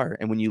that you are.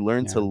 And when you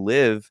learn to Yeah.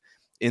 live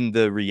in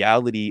the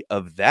reality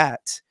of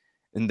that,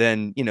 and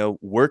then,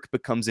 work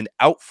becomes an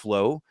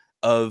outflow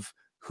of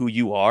who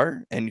you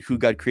are and who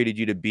God Mhm. created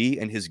you to be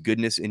and his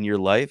goodness in your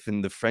life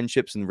and the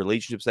friendships and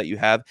relationships that you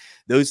have.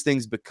 Those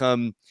things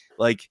become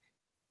like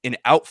an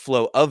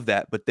outflow of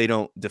that, but they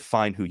don't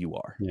define who you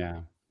are,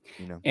 Yeah.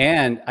 you know?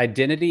 And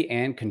identity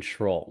and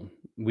control.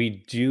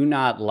 We do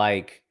not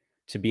like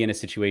to be in a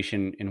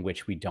situation in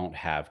which we don't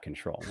have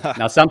control.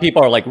 Now, some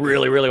people are like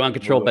really, really want No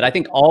control, but I way.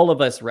 think all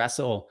of us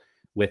wrestle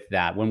with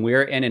that when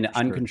we're in an Sure.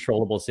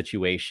 uncontrollable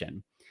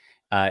situation.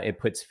 It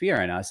puts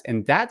fear in us,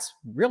 and that's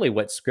really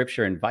what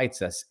Scripture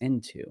invites us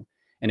into.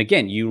 And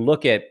again, you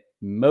look at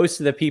most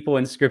of the people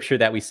in Scripture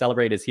that we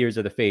celebrate as heroes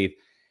of the faith,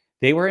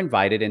 they were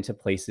invited into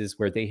places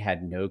where they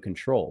had no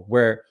control,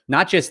 where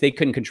not just they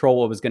couldn't control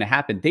what was going to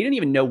happen, they didn't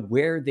even know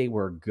where they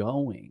were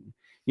going.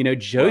 Wow.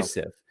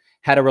 Joseph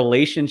had a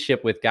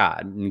relationship with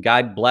God, and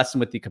God blessed him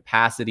with the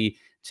capacity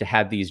to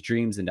have these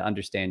dreams and to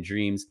understand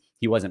dreams.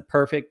 He wasn't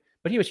perfect,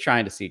 but he was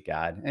trying to seek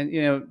God. And,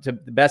 to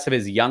the best of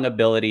his young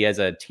ability as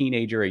a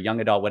teenager, a young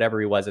adult, whatever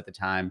he was at the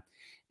time.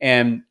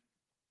 And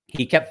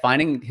he kept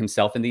finding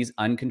himself in these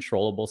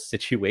uncontrollable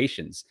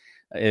situations,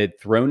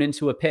 thrown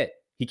into a pit.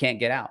 He can't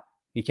get out.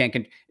 He can't.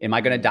 Am I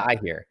going to Mm, die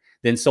here?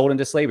 Then sold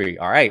into slavery.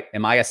 All right.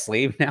 Am I a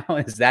slave now?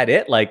 Is that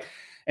it? Like,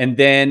 and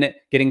then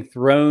getting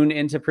thrown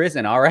into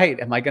prison. All right.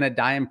 Am I going to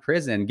die in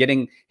prison?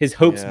 Getting his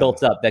hopes yeah.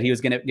 built up that he was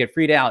going to get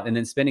freed out and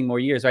then spending more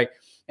years. Right.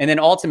 And then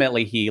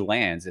ultimately he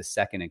lands as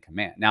second in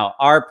command. Now,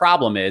 our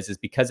problem is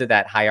because of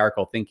that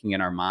hierarchical thinking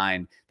in our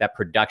mind, that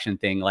production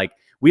thing, like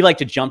we like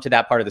to jump to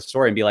that part of the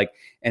story and be like,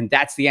 and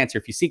that's the answer.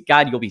 If you seek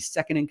God, you'll be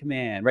second in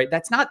command, right?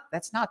 That's not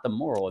the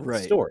moral of the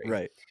Right. story,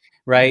 Right.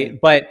 Hmm.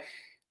 right? But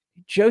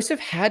Joseph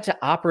had to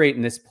operate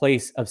in this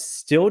place of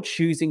still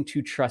choosing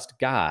to trust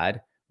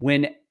God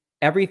when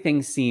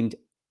everything seemed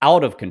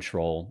out of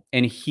control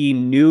and he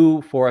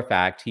knew for a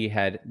fact he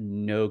had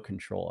no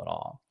control at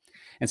all.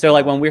 And so,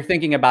 like, Wow. when we're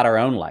thinking about our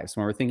own lives,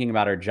 when we're thinking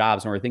about our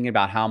jobs, when we're thinking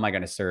about how am I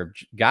going to serve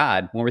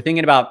God, when we're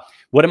thinking about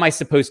what am I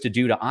supposed to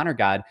do to honor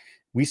God,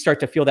 we start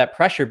to feel that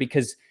pressure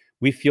because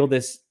we feel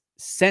this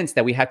sense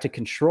that we have to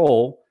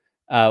control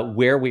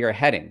where we are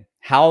heading.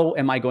 How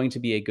am I going to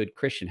be a good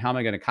Christian? How am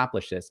I going to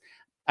accomplish this?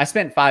 I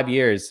spent 5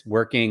 years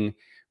working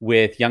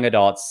with young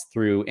adults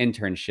through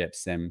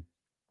internships, and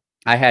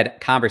I had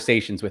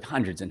conversations with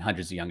hundreds and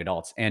hundreds of young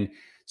adults. And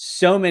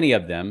so many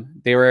of them,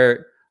 they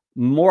were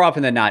more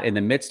often than not in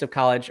the midst of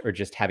college or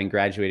just having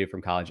graduated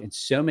from college. And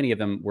so many of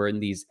them were in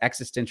these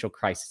existential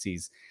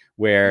crises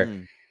where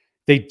Mm,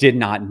 they did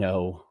not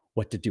know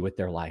what to do with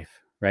their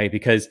life. right?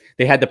 Because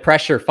they had the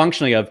pressure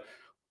functionally of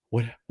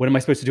what am I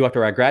supposed to do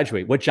after I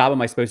graduate? What job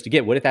am I supposed to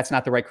get? What if that's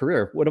not the right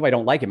career? What if I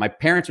don't like it? My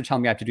parents are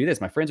telling me I have to do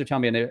this. My friends are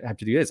telling me I have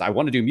to do this. I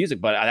want to do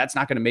music, but that's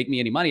not going to make me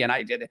any money. And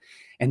I did it.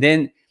 And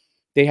then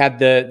they have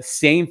the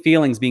same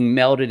feelings being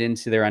melded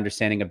into their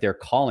understanding of their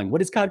calling. What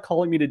is God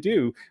calling me to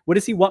do? What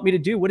does he want me to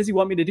do? What does he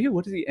want me to do?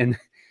 What does he? And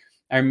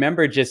I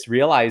remember just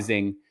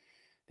realizing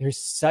there's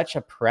such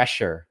a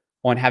pressure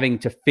on having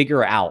to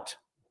figure out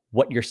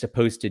what you're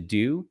supposed to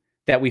do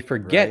that we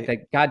forget Right.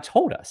 that God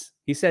told us.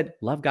 He said,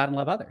 love God and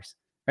love others.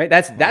 Right?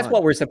 That's Come that's on.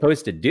 what we're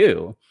supposed to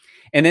do.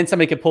 And then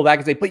somebody could pull back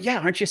and say, but yeah,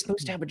 aren't you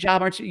supposed to have a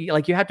job? Aren't you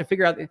like you have to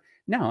figure out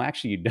no,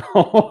 actually you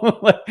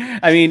don't.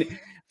 I mean,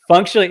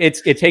 functionally it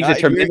takes a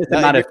tremendous Not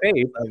in amount your of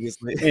faith.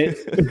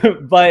 obviously.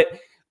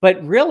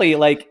 But really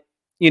like,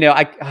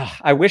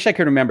 I wish I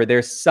could remember.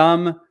 There's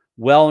some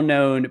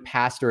well-known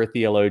pastor or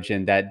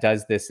theologian that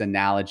does this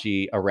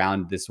analogy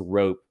around this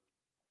rope.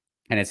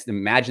 And it's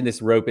imagine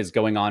this rope is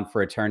going on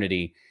for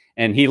eternity.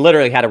 And he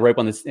literally had a rope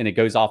on this and it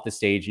goes off the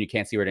stage and you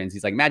can't see where it ends.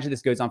 He's like, imagine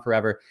this goes on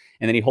forever.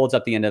 And then he holds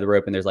up the end of the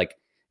rope and there's like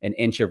an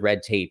inch of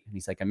red tape. And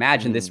he's like,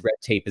 imagine this Mm, red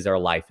tape is our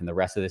life and the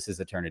rest of this is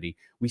eternity.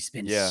 We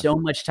spend yeah. so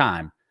much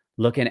time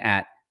looking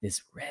at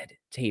this red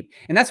tape.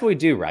 And that's what we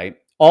do, right?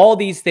 All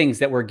these things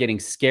that we're getting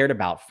scared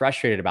about,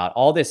 frustrated about,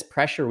 all this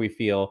pressure we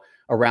feel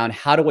around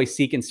how do I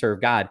seek and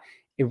serve God,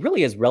 it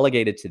really is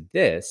relegated to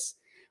this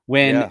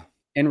when Yeah.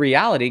 in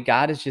reality,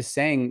 God is just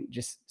saying,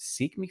 just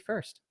seek me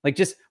first. Like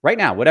just right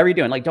now, whatever you're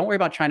doing, like don't worry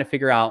about trying to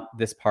figure out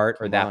this part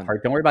or Come that on.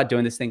 part. Don't worry about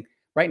doing this thing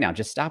right now.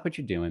 Just stop what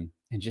you're doing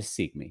and just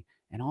seek me.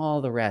 And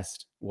all the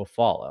rest will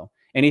follow.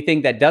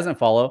 Anything that doesn't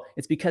follow,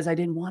 it's because I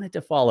didn't want it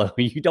to follow.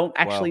 You don't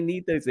actually Wow.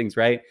 need those things,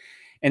 right?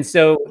 And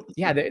so,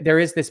 yeah, there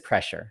is this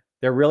pressure.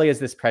 There really is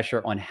this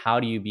pressure on how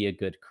do you be a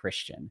good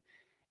Christian?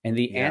 And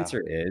the Yeah.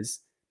 answer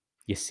is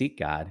you seek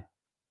God,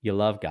 you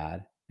love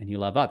God, and you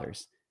love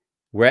others.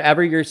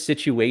 Wherever your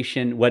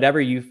situation,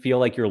 whatever you feel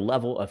like your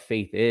level of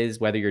faith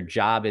is, whether your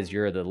job is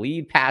you're the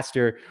lead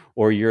pastor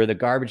or you're the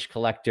garbage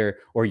collector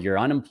or you're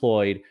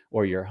unemployed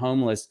or you're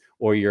homeless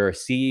or you're a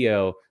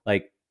CEO,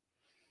 like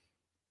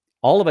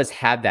all of us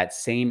have that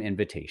same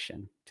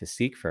invitation to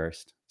seek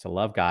first, to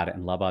love God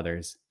and love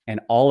others. And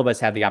all of us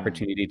have the Mm.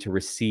 opportunity to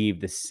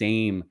receive the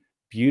same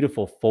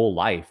beautiful, full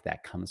life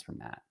that comes from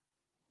that.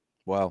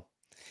 Wow.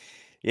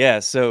 Yeah,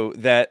 so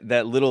that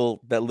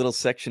little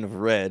section of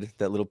red,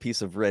 that little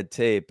piece of red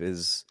tape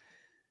is,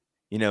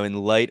 in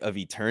light of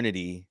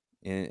eternity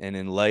and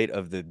in light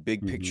of the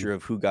big Hmm. picture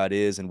of who God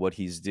is and what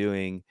he's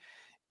doing,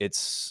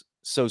 it's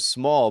so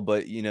small,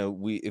 but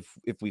we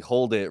if we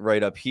hold it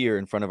right up here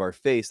in front of our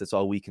face, that's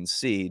all we can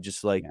see,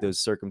 just like Yeah. those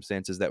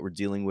circumstances that we're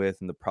dealing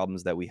with and the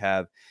problems that we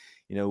have.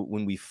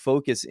 When we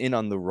focus in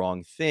on the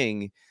wrong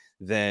thing,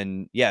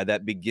 then yeah,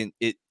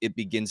 it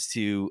begins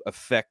to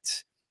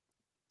affect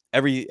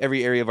every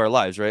area of our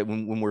lives, right?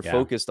 When we're Yeah.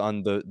 focused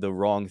on the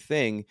wrong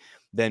thing,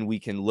 then we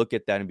can look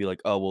at that and be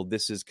like, oh well,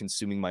 this is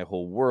consuming my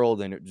whole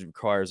world and it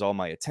requires all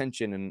my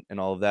attention and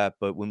all of that.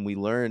 But when we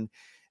learn,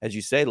 as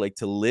you say, like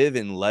to live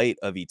in light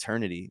of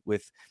eternity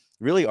with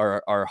really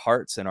our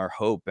hearts and our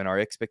hope and our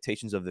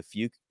expectations of the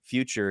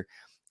future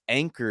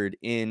anchored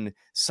in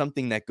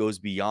something that goes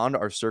beyond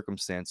our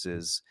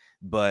circumstances,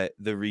 but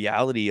the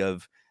reality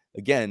of,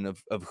 again,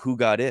 of who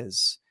God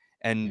is.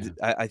 And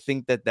Yeah. I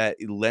think that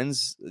it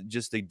lends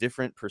just a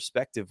different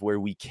perspective where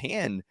we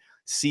can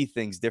see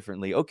things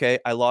differently. Okay,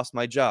 I lost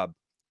my job,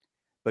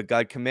 but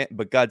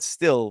God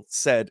still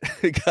said,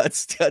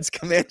 God's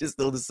command is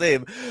still the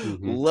same.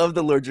 Hmm. Love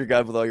the Lord your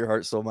God with all your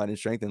heart, soul, mind, and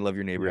strength, and love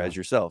your neighbor Yeah. as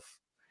yourself.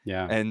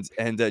 Yeah.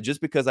 And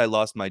just because I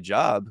lost my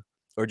job,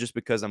 or just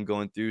because I'm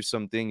going through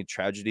something, a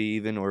tragedy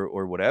even,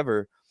 or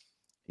whatever,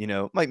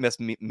 might mess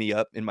me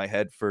up in my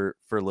head for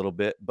a little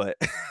bit, but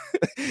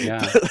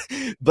Yeah.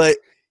 but, but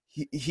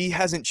he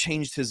hasn't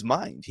changed his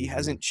mind. He Hmm.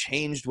 hasn't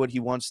changed what he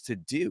wants to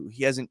do.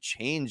 He hasn't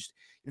changed.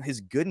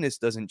 His goodness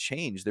doesn't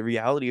change. The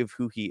reality of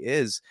who he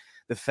is,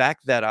 the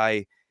fact that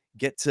I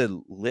get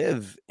to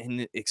live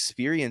and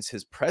experience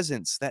his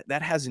presence,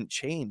 that hasn't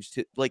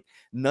changed. Like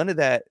none of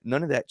that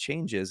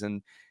changes.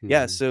 And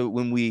yeah, Hmm. so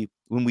when we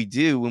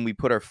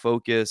put our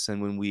focus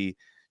and when we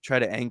try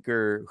to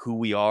anchor who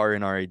we are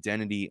and our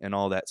identity and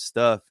all that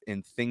stuff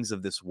in things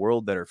of this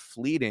world that are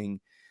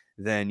fleeting,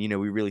 then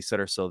we really set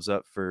ourselves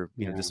up for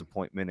Yeah.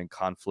 disappointment and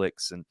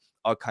conflicts and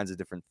all kinds of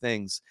different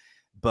things.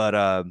 But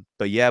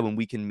yeah, when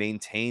we can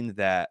maintain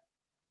that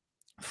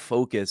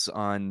focus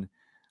on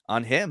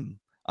him,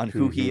 on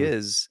who he Hmm.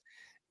 is,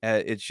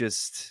 it's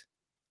just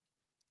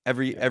Yeah.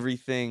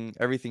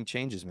 everything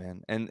changes,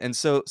 man. And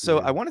so Yeah.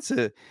 I wanted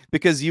to,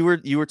 because you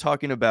were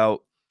talking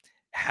about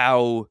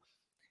how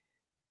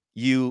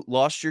you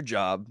lost your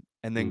job,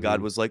 and then God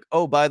Hmm. was like,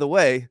 "Oh, by the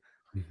way,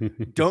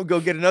 don't go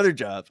get another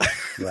job."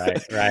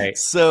 Right. Right.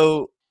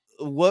 So,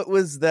 what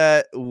was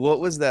that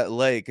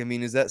like? I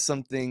mean, is that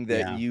something that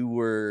Yeah. you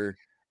were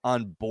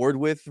on board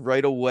with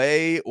right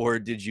away, or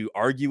did you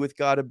argue with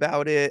God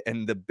about it?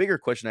 And the bigger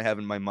question I have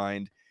in my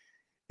mind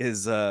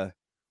is,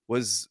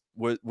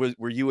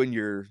 were you and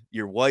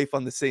your wife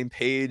on the same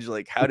page?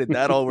 Like, how did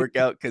that all work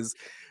out? Because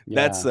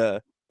Yeah.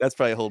 that's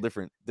probably a whole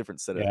different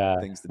set of Yeah,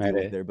 things to right.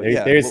 deal with there. But There,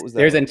 yeah, there's what was that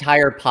there's like?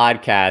 entire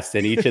podcasts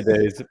in each of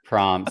those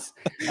prompts.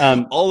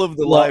 All of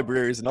the Well,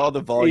 libraries and all the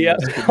yeah,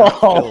 volumes could not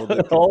fill the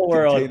the whole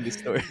world. contain the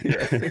story.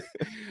 Yeah.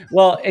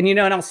 Well, and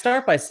I'll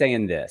start by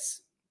saying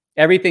this: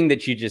 everything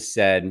that you just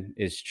said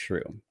is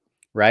true,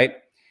 right?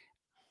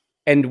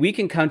 And we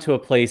can come to a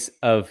place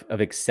of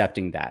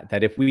accepting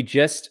that if we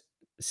just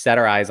set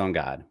our eyes on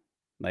God,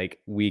 like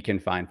we can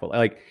find full,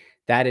 like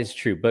that is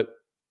true. But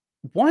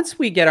once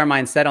we get our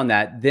mind set on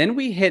that, then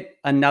we hit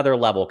another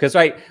level. Because,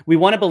 right, we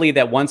want to believe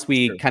that once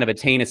we Sure. kind of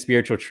attain a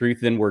spiritual truth,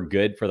 then we're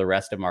good for the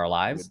rest of our Good.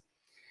 lives.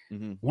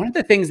 Mhm. One of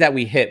the things that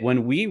we hit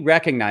when we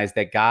recognize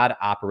that God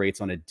operates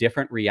on a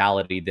different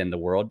reality than the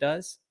world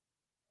does,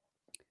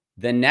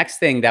 the next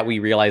thing that we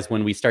realize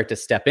when we start to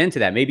step into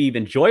that, maybe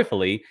even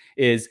joyfully,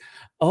 is,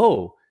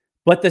 oh,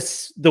 but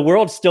the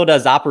world still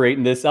does operate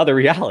in this other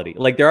reality.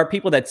 Like there are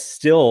people that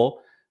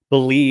still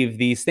believe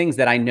these things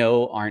that I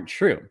know aren't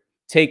true.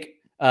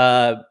 Take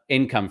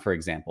income, for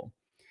example.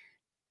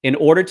 In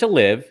order to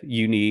live,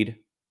 you need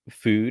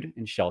food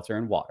and shelter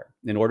and water.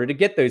 In order to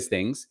get those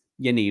things,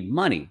 you need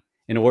money.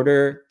 In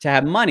order to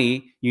have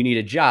money, you need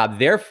a job.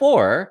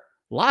 Therefore,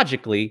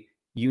 logically,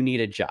 you need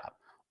a job.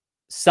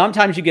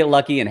 Sometimes you get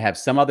lucky and have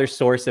some other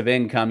source of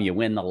income, you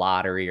win the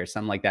lottery or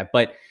something like that.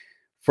 But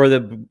for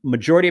the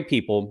majority of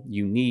people,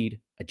 you need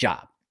a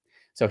job.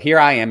 So here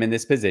I am in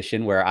this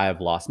position where I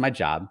have lost my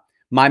job.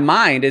 My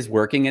mind is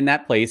working in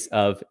that place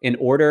of, in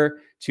order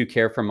to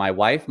care for my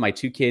wife, my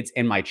two kids,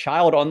 and my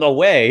child on the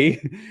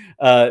way,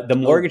 the Oh.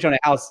 mortgage on a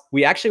house.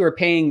 We actually were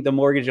paying the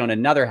mortgage on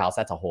another house.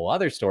 That's a whole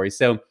other story.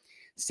 So Mm.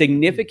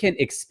 significant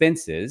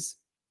expenses,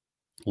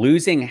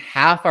 losing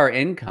half our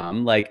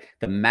income, like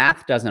the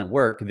math doesn't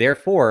work.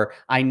 Therefore,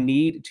 I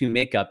need to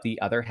make up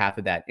the other half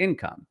of that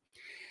income.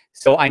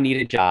 So I need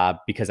a job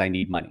because I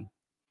need money.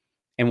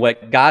 And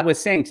what God was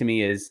saying to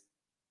me is,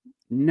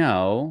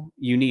 no,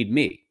 you need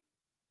me,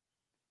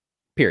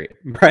 period.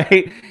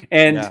 Right.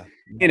 And,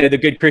 Yeah. the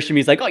good Christian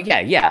me is like, oh, yeah,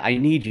 yeah, I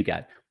need you,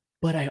 God,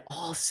 but I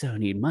also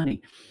need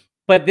money.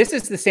 But this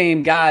is the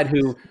same God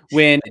who,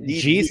 when I need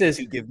you Jesus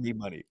to give me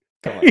money.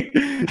 Come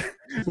on.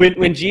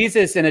 when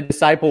Jesus and a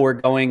disciple were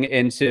going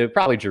into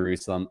probably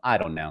Jerusalem, I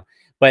don't know,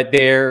 but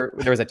there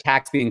was a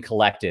tax being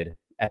collected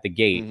at the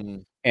gate,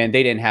 Mhm. and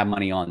they didn't have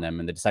money on them,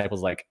 and the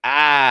disciples like,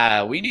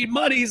 we need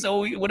money,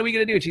 so what are we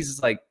gonna do? Jesus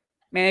is like,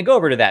 man, go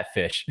over to that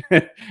fish.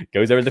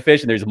 Goes over to the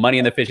fish, and there's money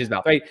in the fish's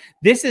mouth. Right?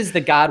 This is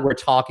the God we're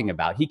talking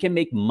about. He can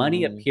make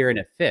money Mhm. appear in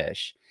a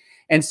fish,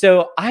 and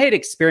so I had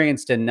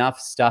experienced enough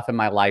stuff in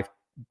my life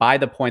by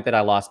the point that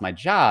I lost my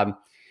job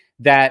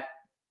that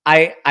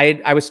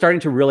I was starting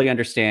to really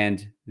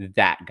understand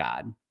that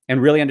God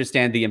and really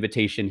understand the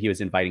invitation he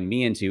was inviting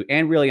me into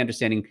and really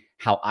understanding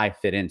how I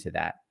fit into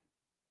that.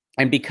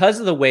 And because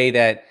of the way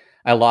that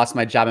I lost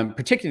my job, and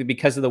particularly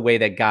because of the way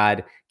that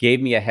God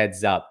gave me a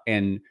heads up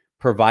and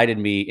provided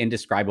me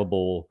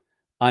indescribable,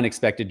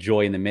 unexpected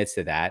joy in the midst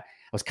of that,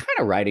 I was kind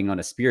of riding on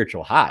a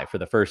spiritual high for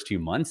the first 2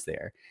 months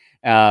there.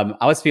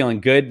 I was feeling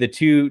good. The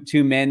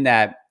two men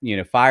that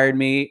fired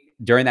me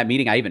during that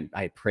meeting,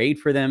 I prayed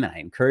for them and I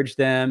encouraged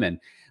them, and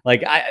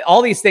like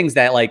all these things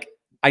that like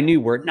I knew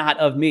were not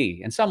of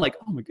me. And so I'm like,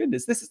 oh my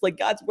goodness, this is like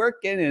God's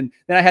working. And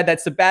then I had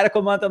that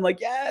sabbatical month. I'm like,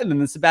 yeah. And then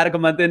the sabbatical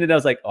month ended. I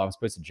was like, oh, I'm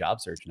supposed to job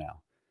search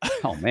now.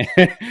 Oh man.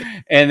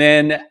 And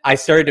then I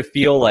started to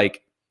feel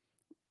like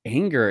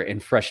anger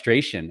and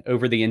frustration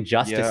over the Yeah.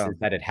 injustices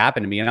that had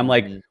happened to me. And I'm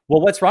like, Mhm.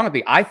 well, what's wrong with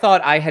me? I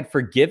thought I had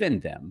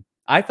forgiven them.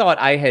 I thought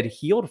I had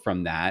healed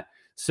from that.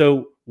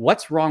 So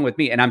what's wrong with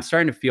me? And I'm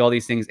starting to feel all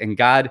these things. And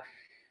God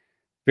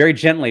very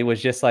gently was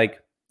just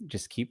like,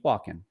 just keep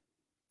walking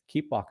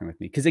with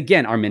me. Because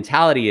again, our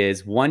mentality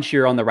is once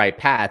you're on the right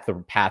path, the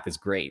path is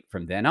great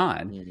from then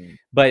on. Mhm.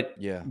 But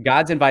Yeah.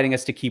 God's inviting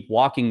us to keep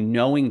walking,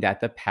 knowing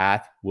that the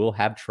path will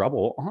have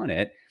trouble on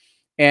it.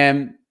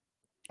 And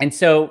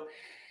so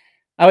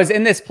I was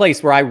in this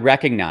place where I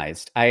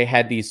recognized I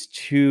had these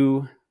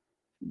two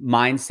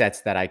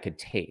mindsets that I could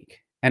take.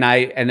 And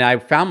I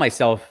found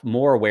myself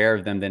more aware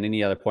of them than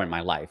any other point in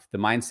my life. The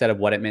mindset of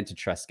what it meant to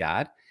trust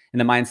God and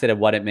the mindset of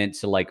what it meant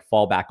to like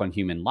fall back on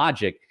human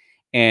logic.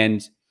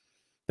 And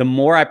the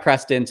more I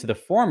pressed into the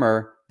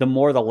former, the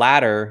more the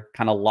latter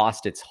kind of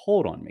lost its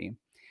hold on me.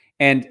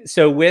 And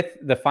so with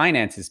the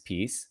finances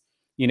piece,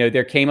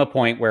 there came a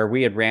point where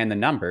we had ran the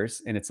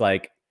numbers and it's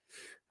like,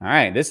 all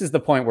right, this is the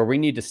point where we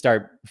need to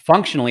start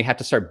functionally have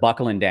to start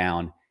buckling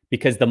down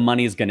because the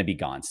money is going to be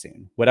gone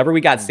soon. Whatever we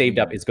got saved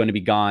up Mhm. is going to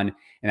be gone.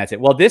 And that's it.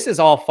 Well, this is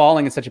all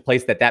falling in such a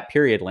place that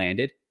period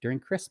landed during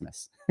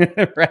Christmas,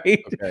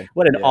 right? Okay.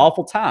 What an Yeah.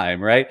 awful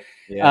time, right?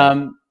 Yeah.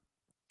 Um,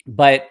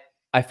 but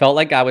I felt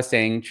like God was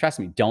saying, trust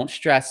me, don't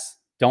stress.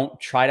 Don't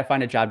try to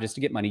find a job just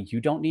to get money.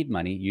 You don't need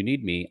money. You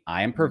need me.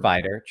 I am Mhm.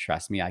 provider.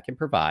 Trust me, I can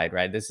provide,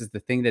 right? This is the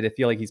thing that I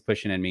feel like he's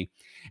pushing in me.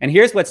 And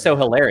here's what's so Yeah.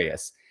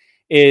 hilarious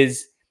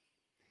is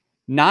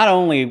not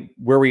only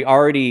were we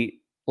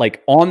already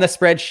like on the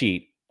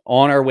spreadsheet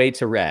on our way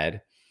to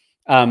red,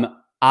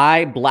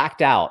 I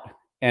blacked out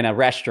in a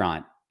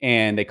restaurant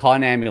and they called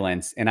an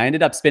ambulance and I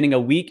ended up spending a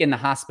week in the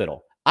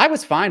hospital. I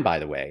was fine, by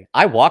the way.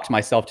 I walked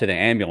myself to the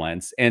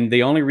ambulance, and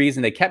the only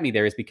reason they kept me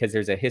there is because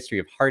there's a history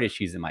of heart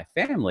issues in my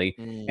family,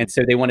 and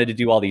so they wanted to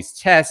do all these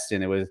tests.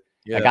 And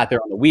I got there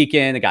on the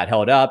weekend, it got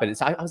held up, and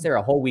I was there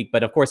a whole week.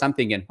 But of course, I'm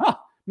thinking,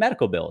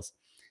 medical bills.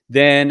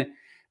 Then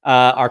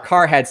our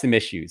car had some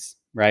issues,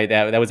 right?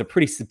 That was a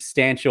pretty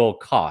substantial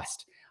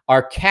cost.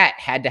 Our cat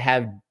had to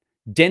have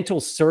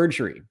dental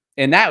surgery,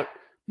 and that,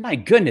 my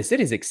goodness, it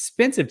is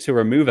expensive to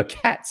remove a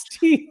cat's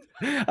teeth.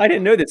 I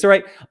didn't know this. So,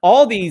 right,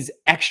 all these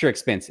extra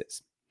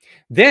expenses.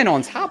 Then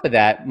on top of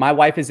that, my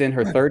wife is in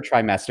her third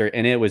trimester,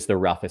 and it was the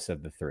roughest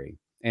of the three.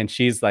 And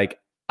she's like,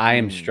 I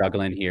am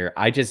struggling here.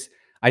 I just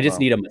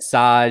need a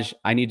massage.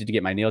 I needed to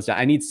get my nails done.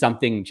 I need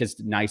something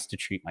just nice to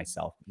treat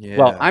myself.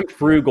 Well, I'm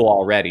frugal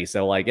already,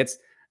 so like it's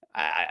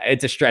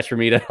a stretch for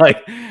me to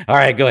like, all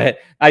right, go ahead.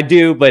 I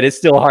do, but it's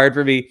still hard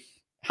for me.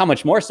 How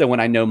much more so when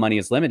I know money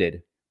is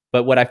limited?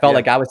 But what I felt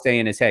like I was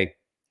saying is, hey,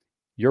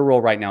 your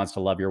role right now is to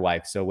love your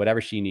wife. So whatever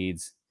she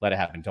needs, let it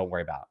happen. Don't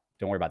worry about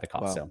the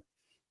cost. Wow. So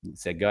I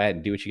said, go ahead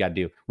and do what you got to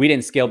do. We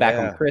didn't scale back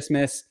on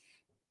Christmas.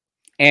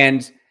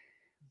 And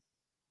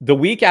the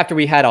week after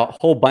we had a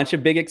whole bunch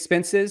of big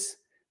expenses,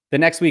 the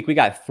next week we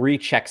got 3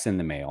 checks in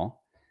the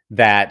mail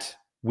that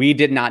we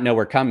did not know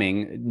were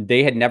coming.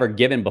 They had never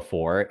given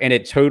before. And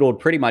it totaled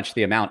pretty much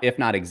the amount, if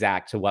not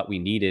exact, to what we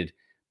needed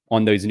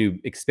on those new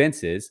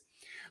expenses.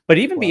 But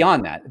even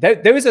beyond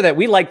that, those are that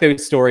we like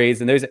those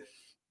stories. And those,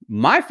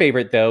 my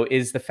favorite though,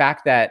 is the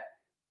fact that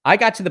I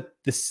got to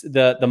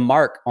the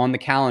mark on the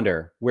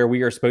calendar where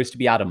we are supposed to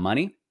be out of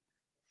money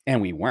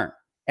and we weren't.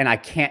 And I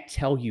can't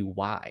tell you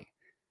why.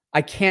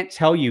 I can't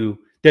tell you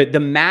the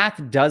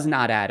math does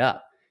not add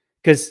up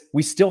because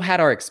we still had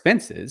our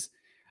expenses.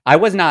 I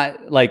was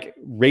not like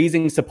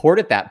raising support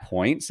at that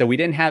point. So we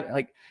didn't have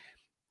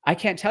I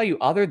can't tell you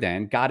other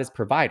than God is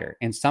provider.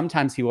 And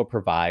sometimes he will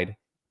provide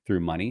through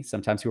money.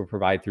 Sometimes he will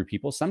provide through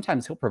people.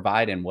 Sometimes he'll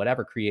provide in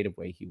whatever creative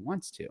way he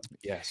wants to.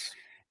 Yes.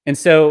 And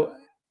so,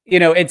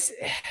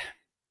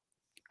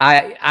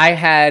 I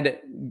had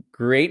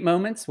great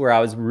moments where I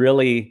was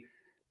really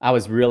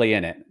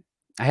in it.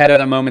 I had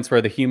other moments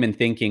where the human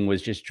thinking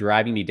was just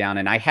driving me down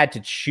and I had to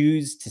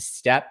choose to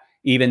step,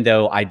 even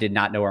though I did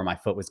not know where my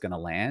foot was going to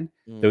land.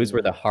 Those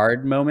were the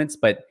hard moments.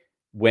 But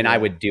when I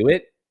would do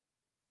it,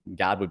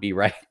 God would be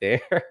right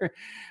there.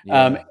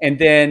 And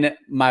then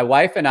my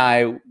wife and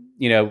I,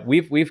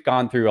 we've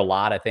gone through a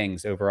lot of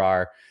things over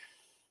our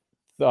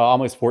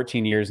almost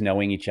 14 years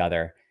knowing each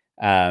other.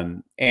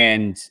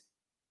 And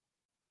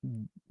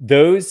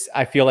those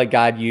I feel like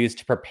God used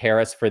to prepare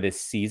us for this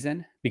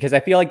season, because I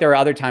feel like there are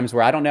other times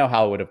where I don't know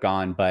how it would have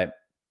gone, but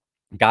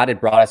God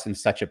had brought us in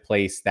such a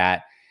place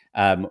that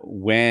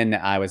when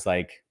I was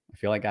like, I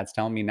feel like God's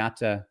telling me not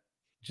to,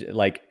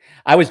 like,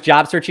 I was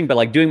job searching, but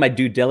like doing my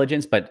due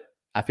diligence, but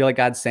I feel like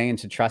God's saying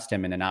to trust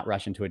him and to not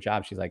rush into a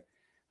job. She's like,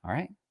 all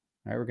right,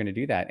 we're going to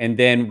do that. And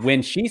then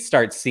when she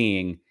starts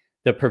seeing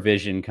the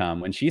provision come,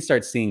 when she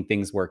starts seeing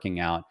things working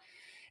out,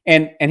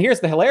 and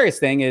here's the hilarious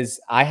thing is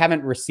I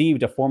haven't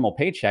received a formal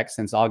paycheck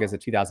since August of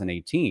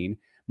 2018.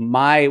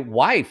 My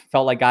wife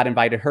felt like God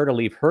invited her to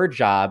leave her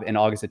job in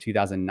August of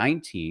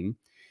 2019.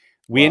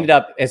 We ended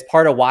up, as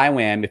part of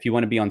YWAM, if you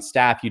want to be on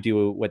staff, you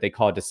do what they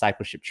call a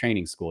discipleship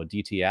training school,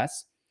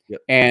 DTS.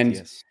 And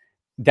DTS.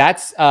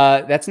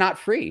 That's not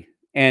free.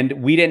 And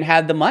we didn't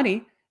have the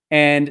money.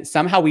 And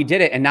somehow we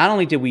did it. And not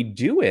only did we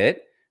do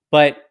it,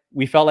 but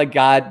we felt like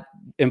God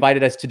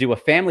invited us to do a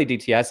family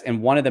DTS.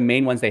 And one of the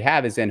main ones they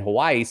have is in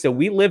Hawaii. So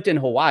we lived in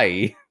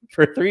Hawaii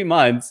for 3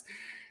 months.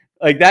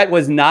 Like, that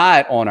was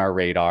not on our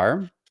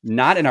radar,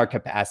 not in our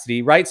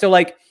capacity, right? So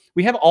like,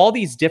 we have all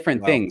these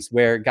different things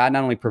where God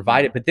not only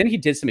provided, but then he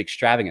did some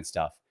extravagant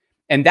stuff.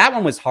 And that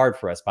one was hard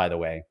for us, by the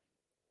way,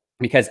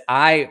 because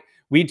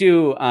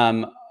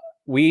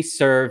we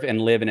serve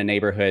and live in a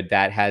neighborhood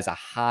that has a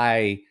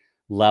high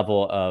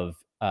level of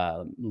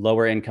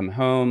lower income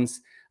homes,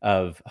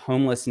 of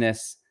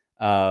homelessness,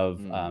 of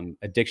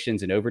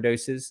addictions and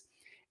overdoses.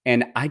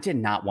 And I did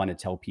not want to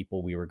tell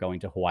people we were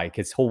going to Hawaii,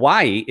 because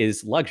Hawaii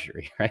is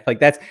luxury, right? Like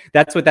that's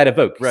what that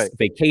evokes, right?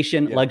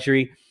 Vacation,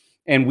 luxury.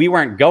 And we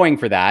weren't going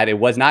for that. It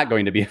was not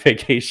going to be a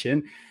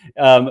vacation.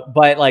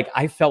 But like,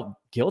 I felt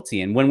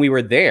guilty. And when we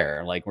were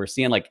there, like, we're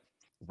seeing like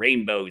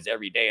rainbows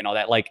every day and all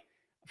that, like,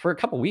 for a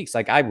couple of weeks,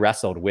 like, I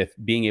wrestled with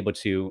being able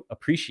to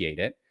appreciate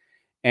it.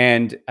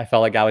 And I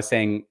felt like I was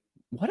saying,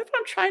 what if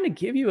I'm trying to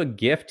give you a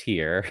gift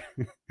here?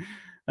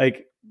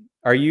 Like,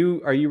 are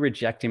you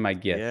rejecting my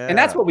gift? And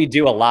that's what we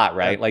do a lot,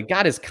 right? Like,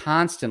 God is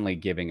constantly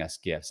giving us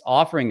gifts,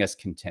 offering us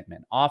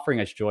contentment, offering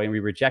us joy, and we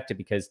reject it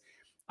because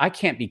I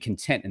can't be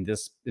content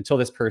until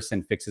this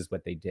person fixes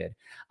what they did.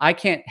 I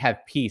can't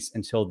have peace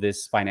until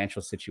this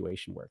financial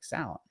situation works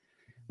out.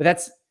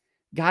 But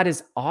God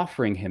is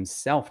offering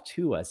himself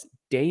to us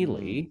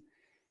daily.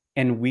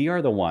 And we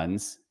are the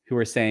ones who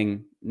are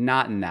saying,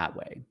 not in that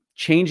way.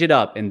 Change it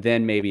up, and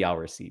then maybe I'll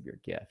receive your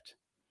gift.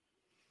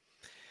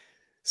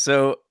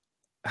 So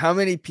how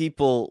many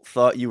people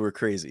thought you were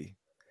crazy?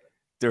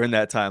 during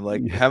that time?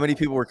 Like, how many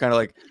people were kind of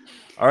like,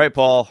 all right,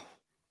 Paul,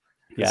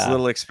 this Yeah.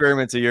 little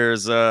experiment of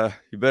yours,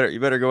 you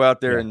better go out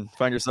there Yeah. and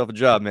find yourself a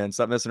job, man.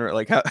 Stop messing around.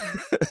 Like, how?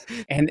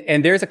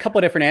 And there's a couple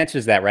of different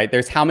answers to that, right?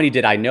 There's how many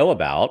did I know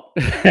about,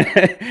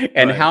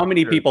 and Right, how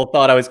many sure. people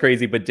thought I was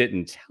crazy but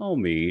didn't tell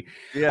me.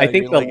 I Yeah,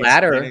 think you're the like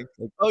latter, explaining,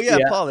 like, oh yeah,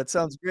 yeah, Paul, that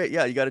sounds great.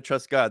 Yeah, you got to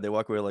trust God. They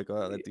walk away like,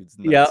 oh, that dude's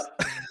yeah. nuts.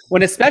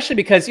 When especially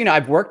because,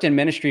 I've worked in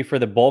ministry for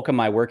the bulk of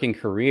my working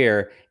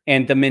career,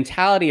 and the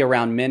mentality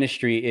around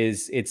ministry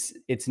is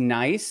it's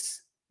nice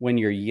when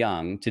you're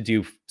young to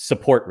do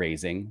support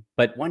raising,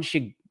 but once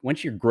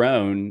you're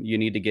grown, you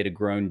need to get a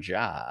grown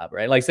job,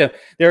 right? Like, so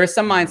there are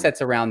some Mhm.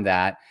 mindsets around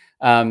that.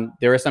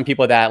 There are some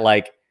people that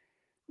like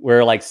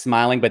were like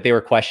smiling, but they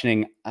were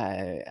questioning.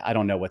 I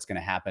don't know what's going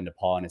to happen to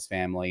Paul and his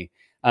family.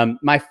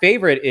 My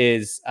favorite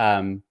is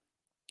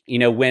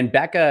when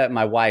Becca,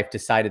 my wife,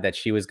 decided that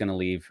she was going to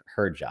leave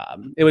her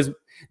job. It was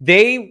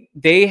they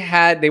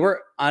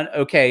were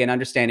okay and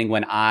understanding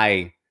when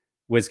I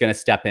was going to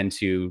step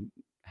into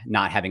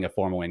not having a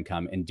formal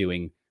income and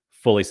doing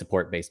fully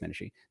support based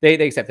ministry. They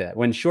accepted that.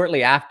 When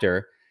shortly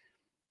after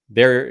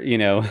their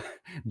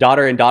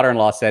daughter and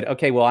daughter-in-law said,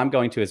 "Okay, well, I'm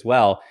going to as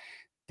well."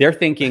 They're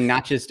thinking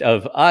not just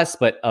of us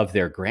but of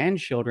their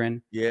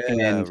grandchildren, Yeah,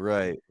 and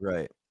right,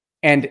 right.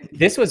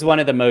 this was one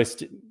of the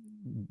most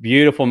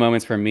beautiful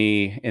moments for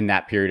me in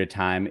that period of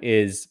time.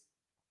 Is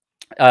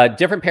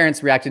different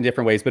parents react in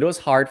different ways, but it was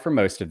hard for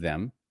most of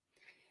them.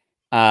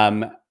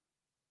 Um,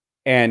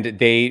 and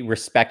they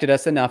respected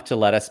us enough to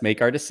let us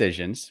make our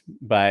decisions.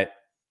 But,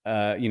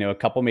 a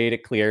couple made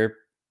it clear,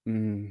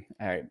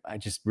 I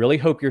just really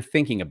hope you're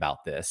thinking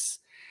about this.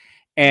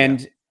 Yeah.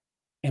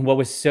 And what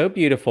was so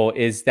beautiful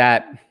is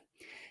that,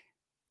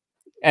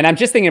 and I'm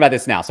just thinking about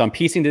this now, so I'm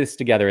piecing this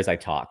together as I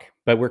talk,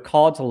 but we're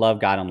called to love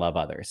God and love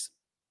others.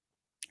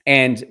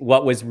 And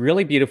what was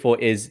really beautiful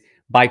is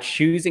by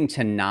choosing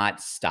to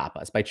not stop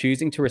us, by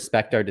choosing to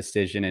respect our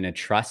decision and to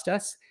trust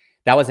us,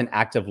 that was an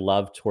act of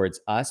love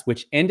towards us,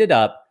 which ended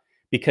up,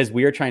 because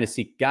we were trying to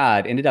seek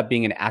God, ended up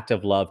being an act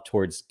of love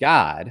towards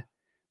God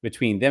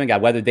between them and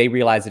God, whether they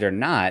realize it or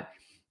not.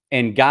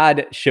 And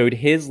God showed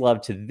his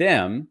love to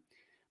them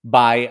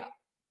by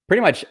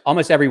pretty much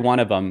almost every one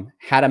of them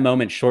had a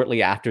moment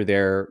shortly after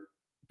their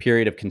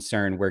period of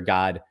concern where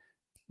God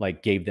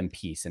like gave them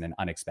peace in an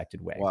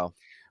unexpected way. Wow.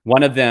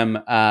 One of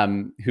them,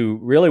 who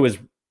really was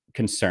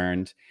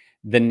concerned,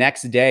 the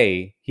next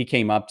day he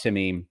came up to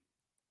me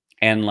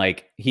and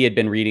like he had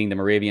been reading the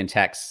Moravian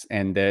texts,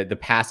 and the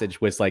passage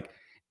was like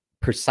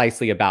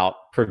precisely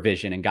about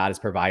provision and God as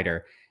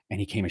provider. And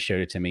he came and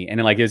showed it to me. And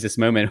then like it was this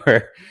moment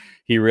where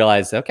he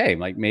realized, okay,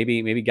 like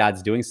maybe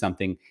God's doing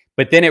something.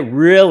 But then it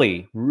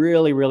really,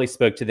 really, really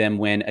spoke to them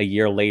when a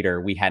year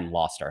later we hadn't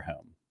lost our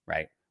home,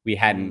 right? We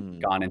hadn't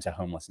Mm, gone into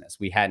homelessness.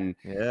 We hadn't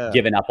yeah.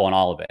 given up on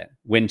all of it.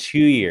 When 2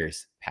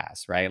 years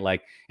passed, right?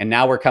 Like, and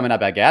now we're coming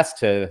up, I guess,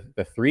 to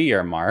the 3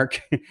 year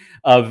mark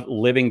of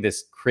living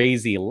this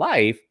crazy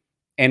life.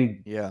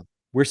 And Yeah.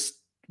 we're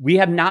we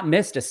have not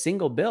missed a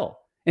single bill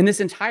in this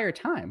entire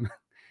time.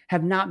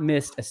 Have not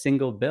missed a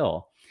single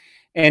bill.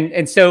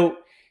 And so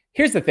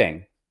here's the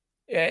thing.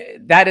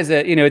 That is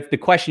it's the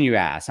question you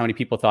asked. How many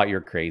people thought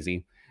you're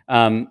crazy?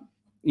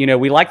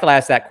 We like to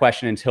ask that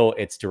question until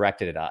it's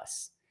directed at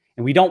us.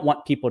 And we don't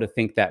want people to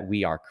think that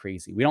we are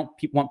crazy. We don't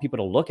want people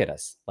to look at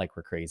us like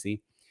we're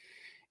crazy.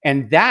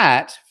 And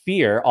that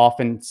fear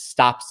often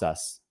stops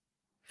us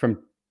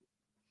from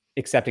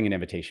accepting an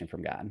invitation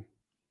from God.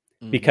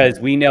 Because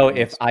Mhm. we know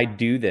if Yes. I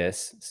do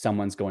this,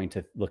 someone's going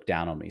to look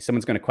down on me.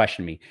 Someone's going to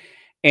question me.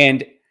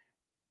 And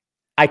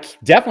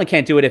definitely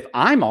can't do it if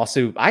I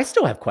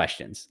still have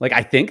questions. Like,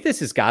 I think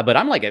this is God, but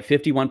I'm like at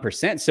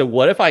 51%. So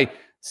what if I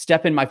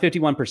step in my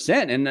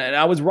 51% and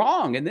I was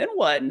wrong? And then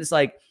what? And it's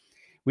like,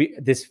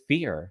 this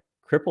fear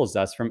cripples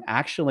us from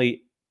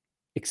actually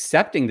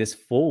accepting this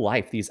full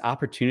life, these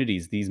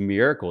opportunities, these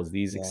miracles,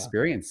 these Yeah.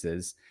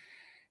 experiences,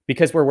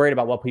 because we're worried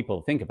about what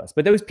people think of us.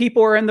 But those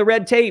people are in the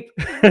red tape,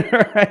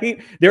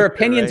 right? Their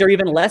opinions Right. are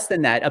even less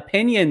than that.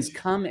 Opinions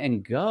come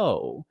and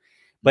go.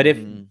 But if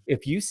Mhm.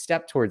 if you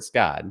step towards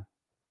God,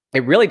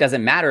 it really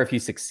doesn't matter if you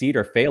succeed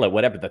or fail at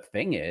whatever the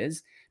thing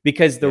is,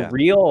 because the Yeah.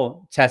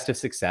 real test of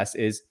success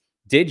is,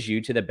 did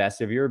you, to the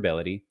best of your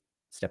ability,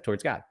 step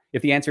towards God?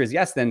 If the answer is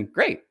yes, then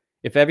great.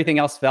 If everything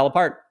else fell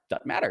apart,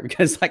 doesn't matter,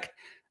 because like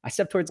I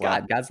stepped towards Wow.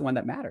 God. God's the one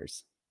that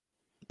matters.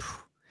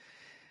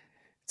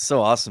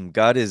 So awesome.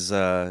 God's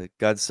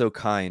so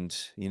kind,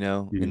 in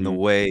the Mhm.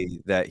 way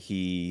that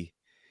he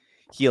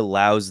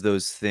allows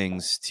those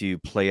things to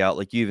play out.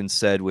 Like you even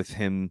said with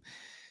him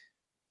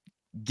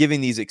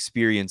giving these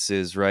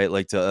experiences, right?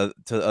 Like to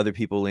other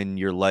people in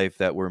your life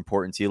that were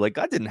important to you. Like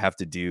God didn't have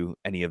to do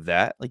any of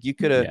that. Like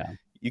Yeah.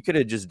 you could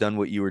have just done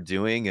what you were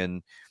doing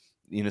and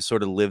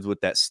sort of lived with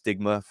that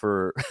stigma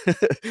for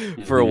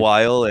for a Mhm.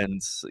 while.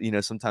 And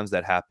sometimes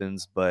that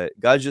happens, but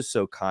God's just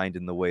so kind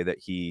in the way that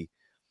he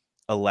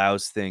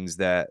allows things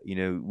that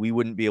we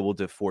wouldn't be able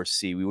to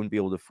foresee. We wouldn't be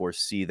able to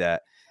foresee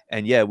that.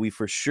 And yeah, we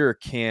for sure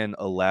can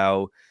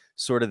allow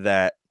sort of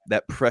that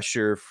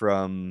pressure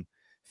from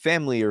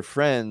family or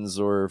friends,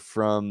 or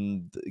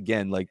from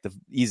again, like the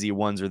easy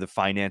ones, or the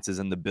finances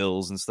and the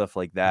bills and stuff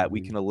like that.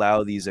 We Mhm. can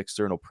allow these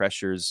external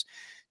pressures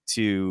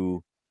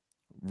to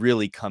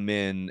really come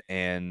in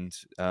and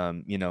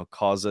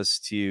cause us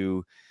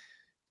to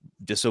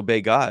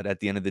disobey God at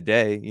the end of the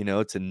day,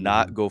 to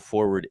not Mhm. go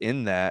forward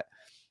in that.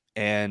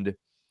 And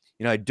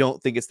I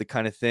don't think it's the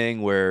kind of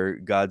thing where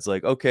God's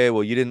like, okay,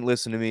 well, you didn't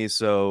listen to me,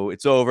 so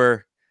it's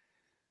over.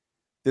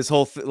 This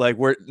whole like,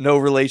 we're no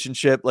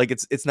relationship. Like,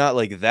 it's not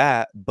like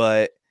that,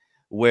 but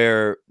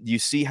where you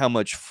see how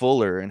much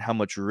fuller and how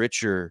much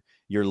richer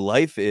your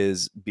life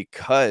is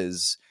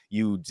because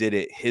you did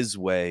it his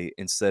way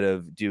instead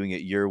of doing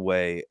it your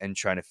way and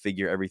trying to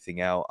figure everything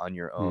out on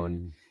your own.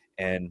 Mhm.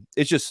 And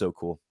it's just so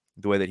cool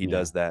the way that he Yeah.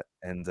 does that.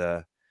 And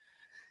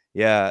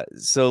yeah.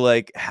 So,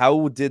 like,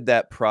 how did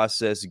that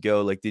process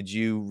go? Like, did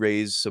you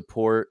raise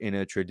support in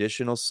a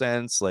traditional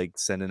sense, like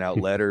sending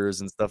out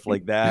letters and stuff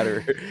like that?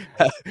 Or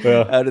how,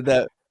 Well, how did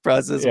that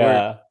process work?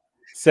 yeah.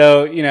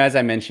 So, as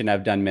I mentioned,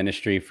 I've done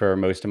ministry for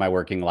most of my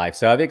working life.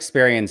 So I've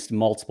experienced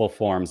multiple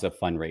forms of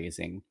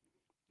fundraising,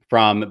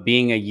 from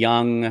being a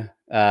young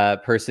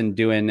person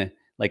doing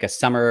like a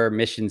summer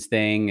missions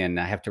thing, and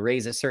I have to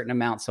raise a certain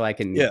amount so I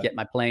can Yeah. get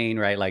my plane,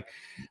 right? Like,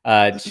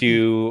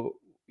 to,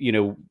 you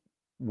know,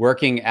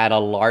 working at a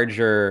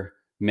larger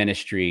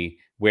ministry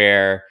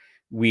where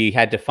we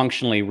had to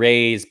functionally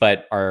raise,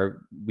 but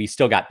we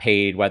still got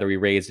paid whether we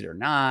raised it or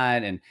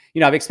not. And,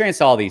 I've experienced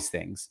all these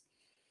things.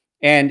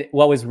 And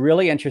what was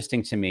really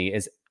interesting to me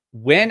is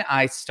when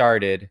I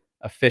started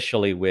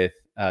officially with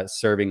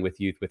serving with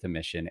Youth with a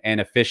Mission,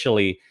 and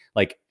officially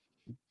like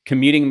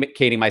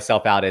communicating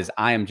myself out as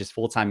I am just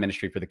full time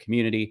ministry for the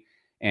community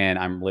and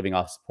I'm living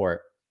off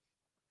support.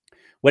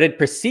 What had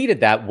preceded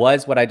that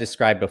was what I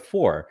described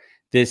before,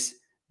 this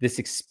this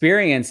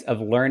experience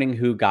of learning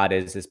who God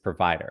is as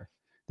provider,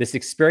 this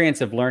experience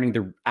of learning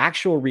the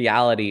actual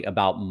reality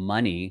about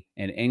money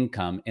and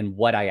income and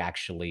what I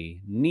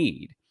actually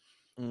need.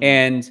 Mm,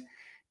 And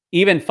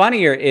even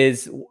funnier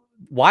is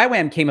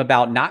YWAM came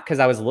about not because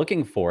I was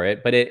looking for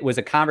it, but it was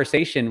a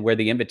conversation where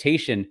the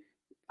invitation,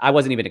 I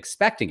wasn't even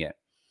expecting it.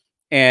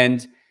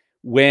 And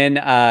when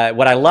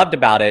what I loved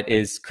about it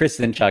is Chris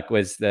Zinchuk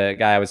was the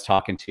guy I was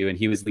talking to, and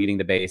he was leading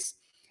the base.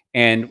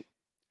 And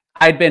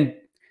I'd been,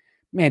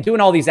 man, doing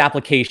all these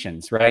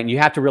applications, right? And you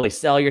have to really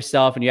sell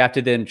yourself, and you have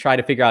to then try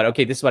to figure out,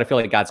 okay, this is what I feel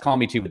like God's calling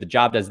me to, but the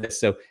job does this.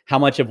 So how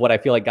much of what I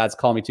feel like God's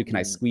calling me to can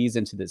I mm, squeeze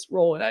into this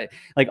role? And I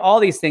like all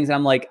these things. And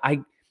I'm like, I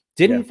yeah.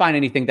 didn't find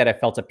anything that I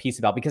felt a peace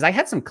about because I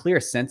had some clear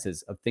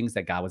senses of things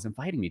that God was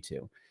inviting me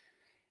to.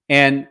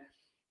 And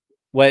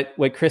what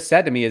Chris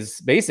said to me is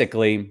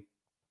basically,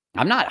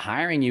 I'm not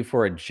hiring you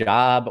for a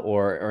job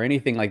or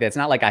anything like that. It's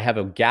not like I have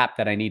a gap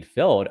that I need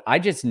filled. I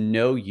just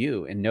know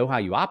you and know how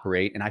you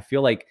operate, and I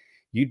feel like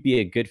you'd be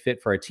a good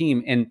fit for a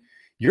team. And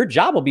your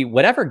job will be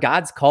whatever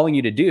God's calling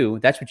you to do.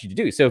 That's what you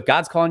do. So if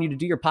God's calling you to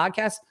do your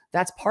podcast,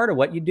 that's part of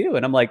what you do.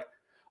 And I'm like,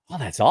 oh,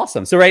 that's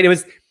awesome. So right, it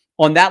was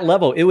on that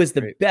level. It was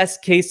the Great.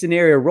 best case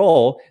scenario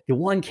role. The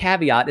one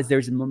caveat is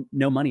there's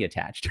no money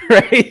attached.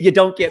 Right? You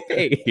don't get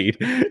paid.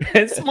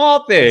 It's a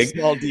small A thing.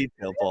 small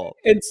detail, Paul.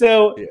 And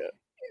so Yeah.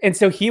 and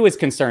so he was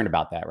concerned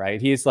about that, right?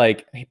 He's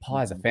like, hey, Paul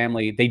has a Mhm.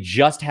 family. They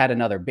just had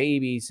another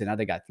baby. So now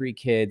they got 3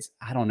 kids.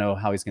 I don't know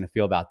how he's going to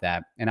feel about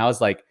that. And I was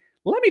like,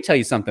 let me tell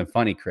you something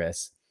funny,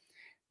 Chris.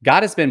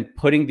 God has been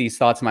putting these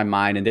thoughts in my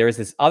mind. And there was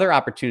this other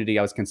opportunity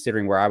I was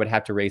considering where I would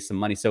have to raise some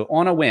money. So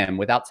on a whim,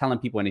 without telling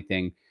people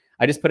anything,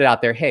 I just put it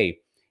out there. Hey,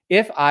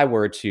 if I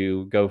were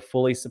to go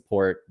fully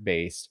support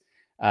based,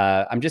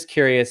 I'm just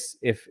curious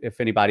if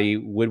anybody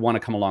would want to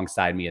come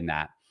alongside me in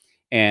that.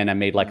 And I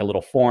made like a Mm,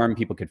 little form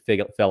people could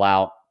fill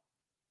out.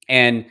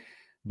 And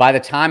by the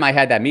time I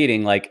had that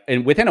meeting, like,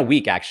 and within a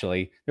week,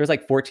 actually, there was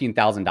like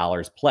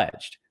 $14,000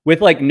 pledged with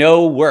like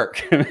no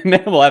work,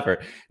 minimal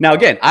effort. Now, wow.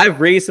 again,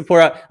 I've raised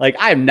support. Like,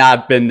 I have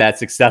not been that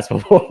successful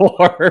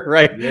before,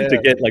 right? To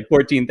Yeah. get like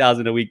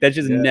 14,000 a week. That's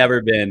just Yeah.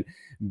 never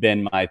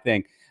been my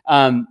thing.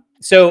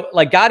 So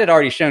like God had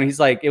already shown, he's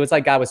like, it was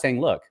like God was saying,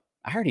 look,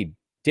 I already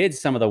did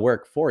some of the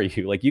work for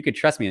you. Like, you could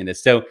trust me in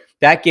this. So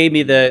that gave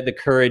me Mm, the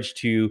courage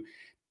to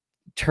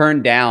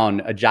turned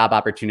down a job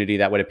opportunity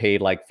that would have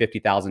paid like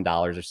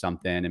 $50,000 or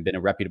something and been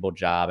a reputable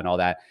job and all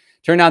that.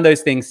 Turn down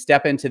those things,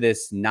 step into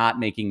this not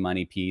making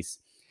money piece.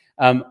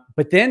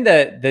 But then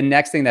the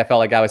next thing that felt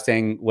like I was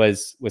saying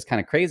was kind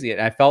of crazy.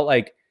 And I felt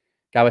like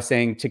God was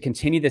saying to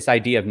continue this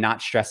idea of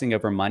not stressing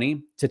over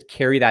money, to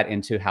carry that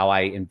into how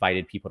I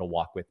invited people to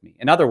walk with me.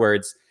 In other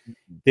words,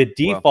 mhm. the Wow.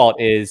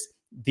 default is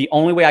the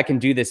only way I can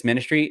do this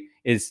ministry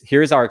is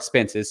here's our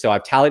expenses. So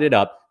I've tallied it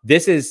up.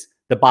 This is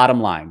the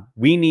bottom line.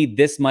 We need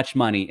this much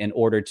money in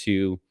order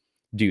to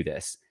do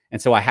this.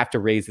 And so I have to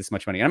raise this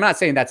much money. And I'm not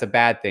saying that's a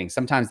bad thing.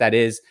 Sometimes that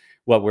is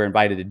what we're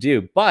invited to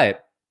do.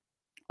 But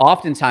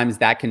oftentimes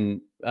that can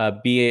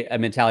be a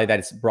mentality that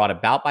is brought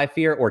about by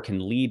fear or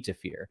can lead to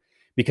fear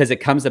because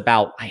it comes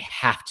about, I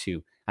have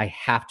to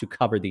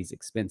cover these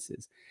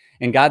expenses.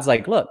 And God's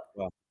like, look,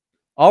 Wow.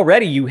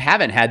 already you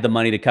haven't had the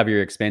money to cover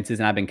your expenses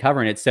and I've been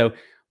covering it. So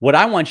what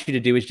I want you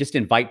to do is just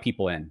invite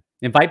people in.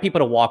 Invite people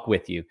to walk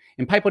with you.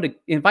 Invite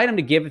them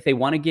to give if they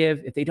want to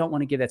give. If they don't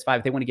want to give, that's fine.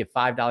 If they want to give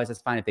 $5,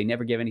 that's fine. If they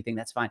never give anything,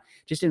 that's fine.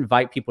 Just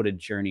invite people to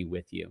journey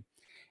with you.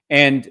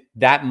 And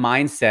that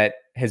mindset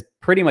has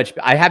pretty much,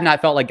 I have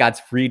not felt like God's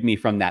freed me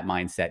from that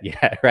mindset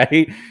yet,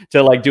 right?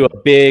 To like do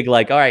a big,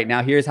 like, all right,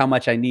 now here's how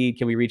much I need.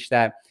 Can we reach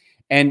that?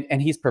 And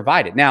he's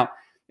provided. Now,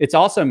 it's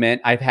also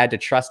meant I've had to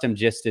trust him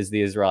just as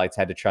the Israelites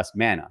had to trust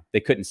manna. They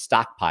couldn't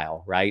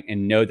stockpile, right?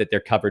 And know that they're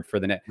covered for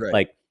the next. Right.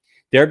 Like,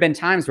 there have been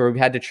times where we've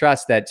had to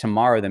trust that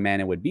tomorrow the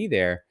manna would be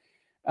there.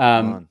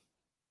 But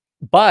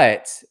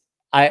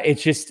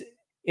it's just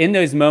in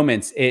those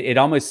moments, it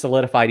almost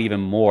solidified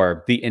even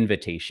more the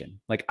invitation.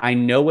 Like, I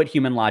know what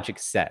human logic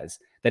says,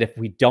 that if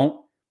we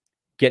don't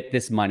get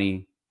this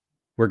money,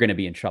 we're going to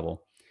be in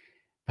trouble.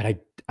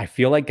 But I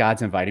feel like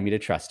God's inviting me to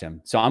trust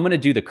him. So I'm going to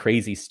do the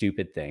crazy,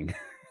 stupid thing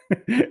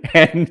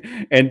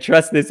and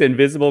trust this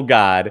invisible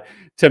God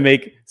to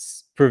make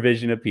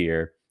provision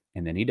appear.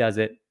 And then he does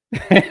it.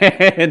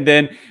 And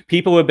then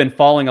people have been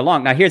following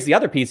along. Now, here's the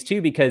other piece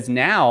too, because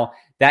now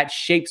that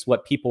shapes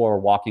what people are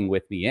walking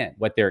with me in,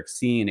 what they're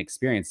seeing and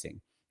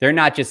experiencing. They're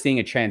not just seeing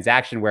a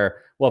transaction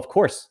where, well, of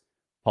course,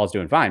 Paul's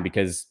doing fine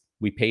because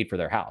we paid for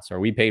their house or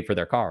we paid for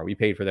their car, or we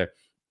paid for their.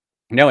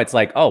 No, it's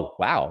like, oh,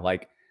 wow.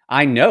 Like,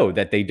 I know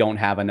that they don't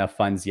have enough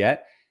funds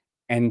yet.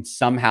 And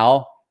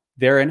somehow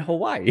they're in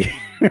Hawaii.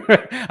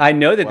 I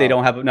know that they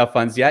don't have enough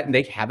funds yet and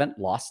they haven't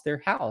lost their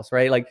house,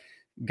 right? Like,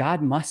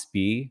 God must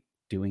be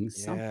doing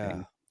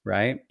something,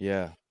 right?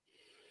 Yeah.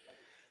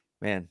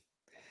 Man,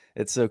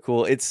 it's so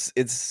cool. It's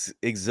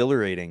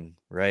exhilarating,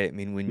 right? I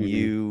mean,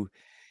 when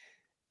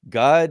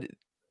God,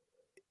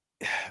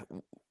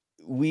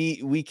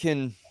 we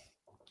can,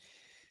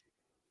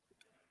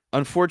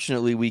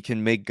 unfortunately, we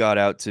can make God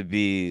out to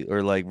be,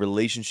 or like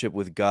relationship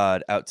with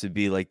God out to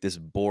be like this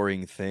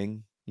boring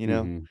thing,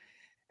 Mm-hmm.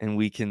 and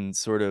we can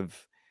sort of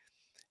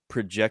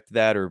project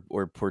that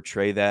or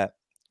portray that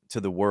to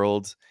the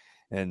world,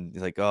 and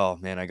like, oh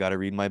man, I got to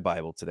read my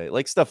Bible today,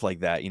 like stuff like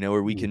that,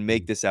 or we can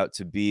make this out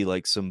to be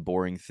like some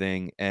boring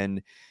thing.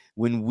 And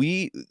when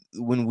we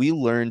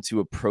learn to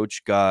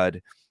approach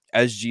God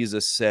as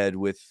Jesus said,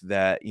 with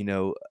that,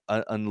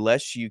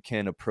 unless you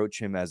can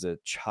approach him as a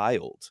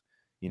child,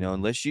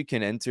 unless you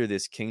can enter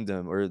this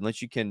kingdom, or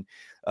unless you can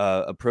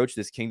approach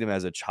this kingdom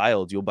as a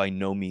child, you'll by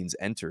no means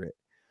enter it.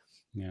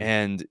 Yeah.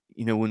 And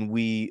when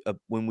we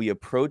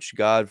approach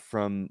God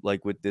from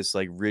like with this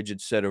like rigid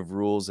set of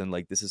rules and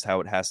like this is how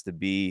it has to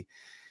be,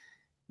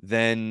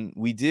 then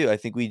I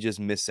think we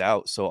just miss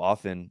out so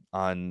often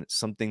on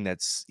something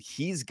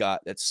he's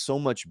got that's so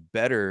much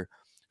better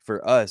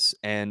for us.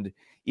 And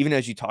even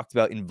as you talked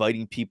about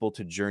inviting people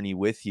to journey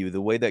with you,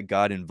 the way that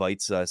God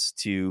invites us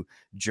to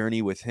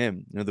journey with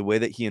him, the way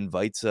that he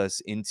invites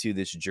us into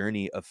this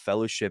journey of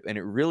fellowship, and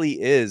it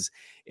really is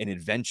an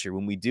adventure.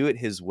 When we do it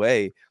his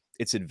way,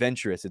 it's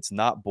adventurous, it's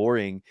not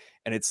boring,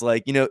 and it's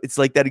like, it's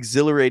like that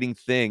exhilarating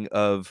thing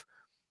of,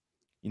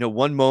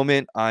 one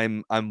moment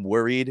I'm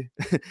worried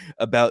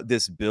about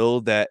this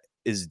bill that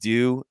is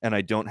due and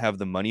I don't have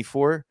the money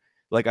for.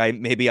 Like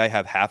maybe I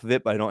have half of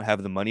it, but I don't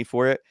have the money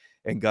for it.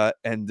 And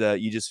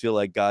you just feel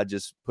like God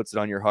just puts it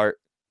on your heart.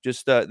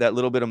 Just that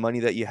little bit of money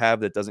that you have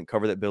that doesn't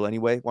cover that bill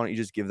anyway. Why don't you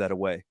just give that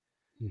away?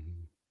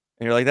 Mm-hmm.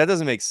 And you're like, that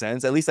doesn't make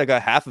sense. At least I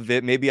got half of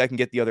it. Maybe I can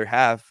get the other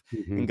half.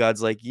 Mm-hmm. And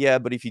God's like, yeah,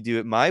 but if you do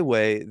it my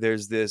way,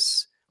 there's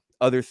this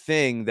other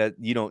thing that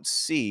you don't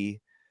see,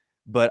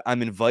 but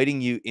I'm inviting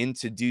you in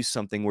to do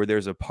something where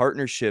there's a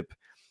partnership.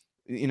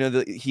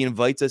 He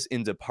invites us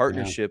into Yeah.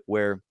 partnership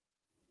where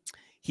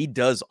he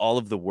does all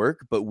of the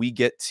work, but we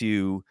get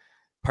to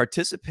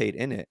participate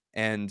in it.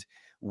 And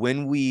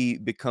when we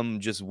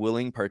become just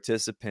willing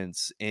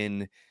participants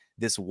in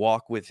this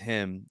walk with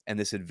him and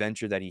this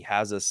adventure that he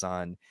has us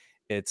on,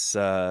 it's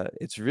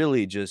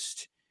really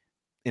just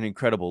an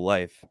incredible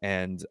life.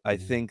 And I Yeah.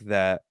 think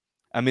that,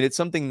 I mean, it's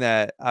something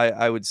that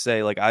I would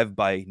say, like, I've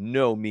by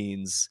no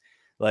means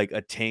like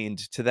attained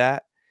to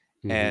that.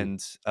 Mm-hmm.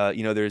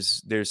 And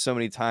there's so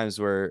many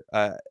times where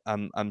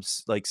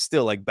like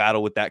still like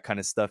battle with that kind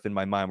of stuff in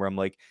my mind, where I'm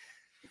like,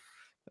 I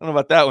don't know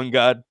about that one,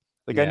 God.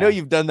 Like, I know Yeah.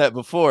 you've done that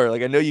before.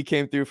 Like, I know you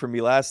came through for me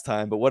last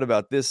time, but what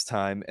about this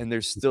time? And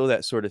there's still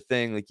that sort of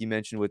thing, like you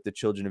mentioned with the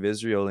children of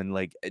Israel, and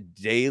like a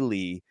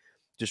daily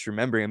just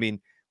remembering. I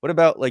mean, what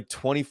about like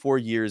 24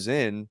 years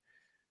in,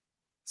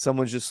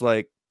 someone's just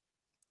like,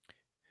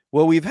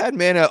 well, we've had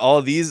manna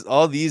all these,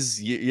 all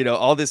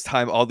this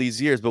time, all these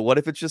years, but what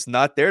if it's just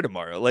not there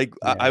tomorrow? Like,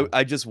 Yeah.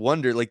 I just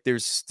wonder, like,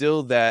 there's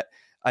still that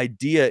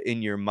idea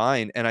in your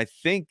mind. And I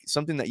think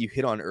something that you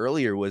hit on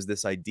earlier was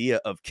this idea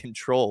of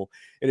control.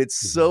 And it's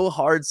Mm-hmm. so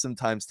hard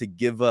sometimes to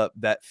give up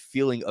that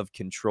feeling of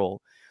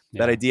control.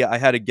 That Yeah. idea, I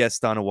had a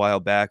guest on a while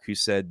back who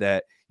said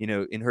that,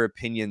 in her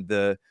opinion,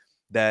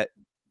 that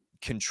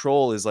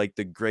control is like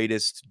the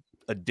greatest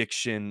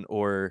addiction,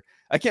 or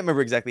I can't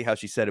remember exactly how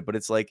she said it, but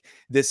it's like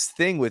this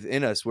thing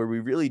within us where we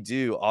really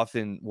do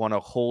often want to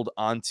hold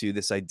on to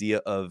this idea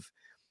of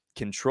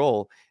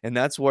control. And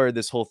that's where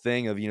this whole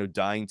thing of,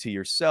 dying to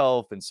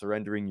yourself and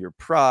surrendering your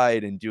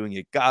pride and doing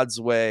it God's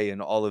way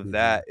and all of Mm-hmm.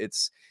 that,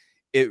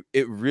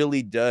 it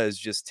really does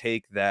just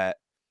take that,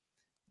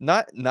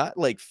 not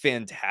like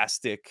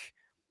fantastic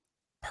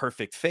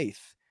perfect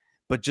faith,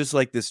 but just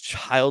like this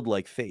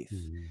childlike faith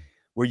Mhm.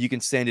 where you can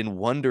stand in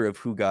wonder of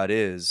who God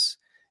is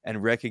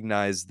and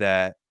recognize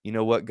that, you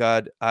know what,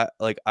 God, I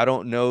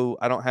don't know,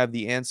 I don't have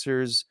the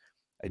answers.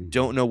 I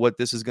don't Mhm. know what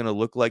this is going to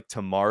look like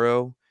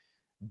tomorrow,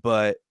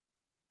 but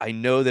I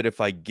know that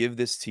if I give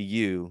this to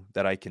you,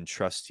 that I can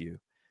trust you.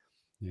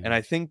 And Yeah.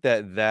 I think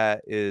that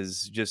that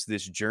is just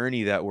this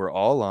journey that we're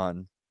all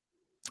on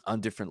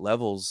different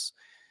levels,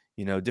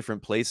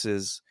 different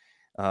places.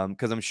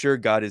 Because I'm sure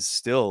God is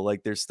still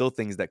like, there's still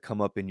things that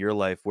come up in your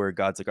life where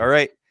God's like, all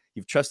right,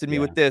 you've trusted me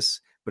Yeah. with this,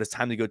 but it's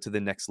time to go to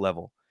the next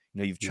level.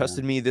 You've Yeah.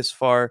 trusted me this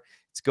far.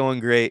 It's going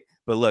great.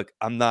 But look,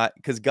 I'm not,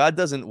 because God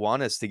doesn't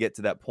want us to get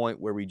to that point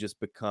where we just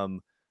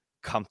become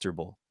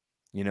comfortable,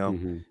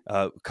 Mhm.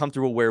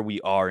 comfortable where we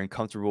are and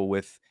comfortable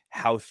with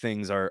how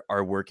things are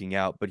working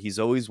out. But He's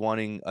always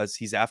wanting us,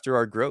 He's after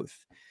our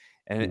growth.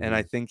 And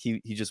I Mhm. think he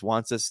just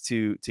wants us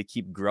to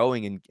keep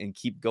growing and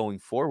keep going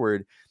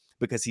forward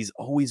because he's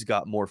always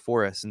got more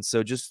for us. And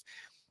so just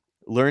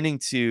learning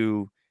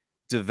to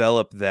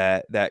develop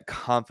that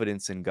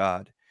confidence in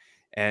God,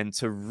 and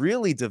to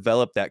really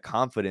develop that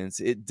confidence,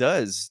 it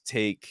does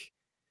take,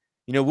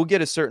 we'll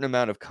get a certain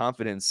amount of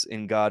confidence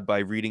in God by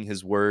reading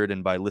his word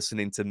and by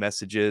listening to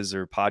messages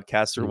or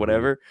podcasts or Mhm.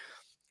 whatever,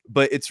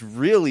 but it's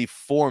really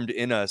formed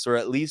in us, or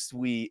at least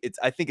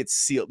I think it's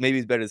sealed, maybe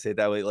it's better to say it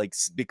that way, like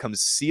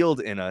becomes sealed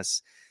in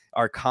us,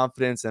 our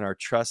confidence and our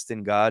trust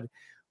in God,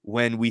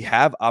 when we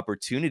have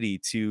opportunity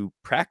to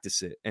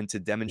practice it and to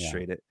Yeah.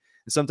 demonstrate it.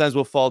 And sometimes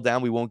we'll fall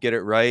down, we won't get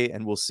it right,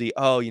 and we'll see,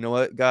 oh, you know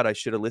what, God, I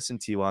should have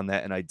listened to you on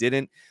that and I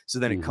didn't. So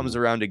then it comes Mhm.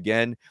 around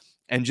again.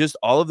 And just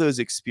all of those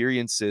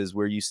experiences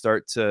where you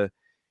start to,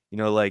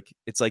 like,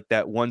 it's like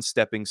that one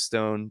stepping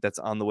stone that's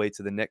on the way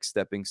to the next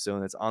stepping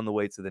stone that's on the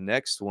way to the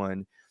next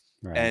one,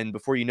 Right. and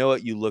before you know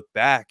it, you look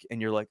back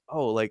and you're like,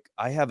 oh, like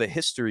I have a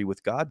history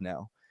with God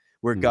now,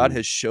 where God Mhm.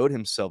 has showed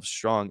himself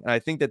strong. And I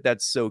think that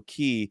that's so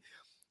key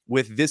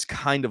with this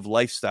kind of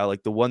lifestyle,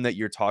 like the one that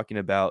you're talking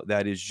about,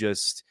 that is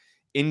just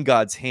in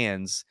God's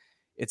hands.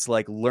 It's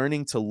like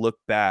learning to look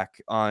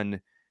back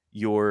on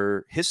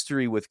your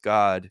history with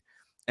God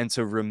and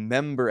to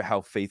remember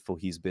how faithful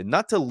he's been,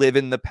 not to live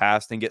in the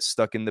past and get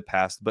stuck in the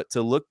past, but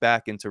to look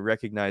back and to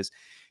recognize,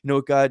 you know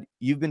what, God,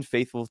 you've been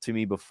faithful to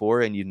me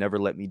before and you never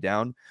let me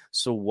down.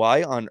 So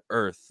why on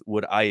earth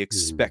would I Mhm.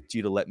 expect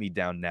you to let me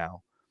down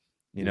now?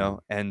 Yeah.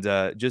 And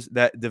just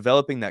that,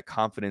 developing that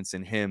confidence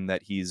in him,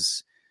 that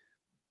he's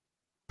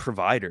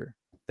provider,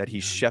 that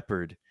he's Yeah.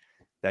 shepherd,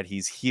 that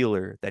he's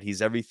healer, that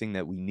he's everything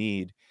that we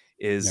need,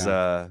 is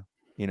Yeah.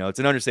 it's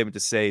an understatement to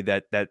say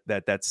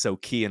that's so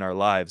key in our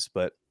lives.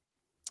 But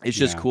it's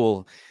just Yeah.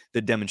 cool,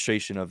 the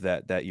demonstration of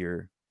that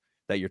you're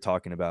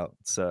talking about.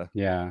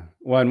 Yeah.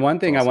 Well, and one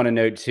It's thing I want awesome.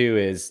 to note too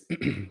is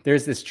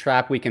there's this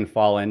trap we can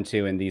fall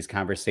into in these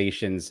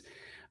conversations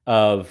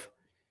of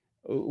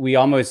we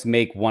almost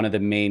make one of the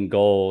main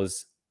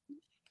goals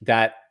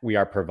that we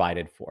are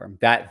provided for,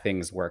 that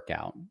things work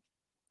out.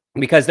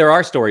 Because there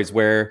are stories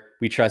where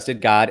we trusted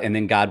God and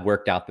then God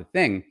worked out the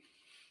thing.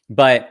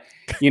 But,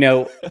 you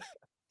know,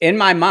 in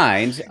my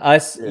mind,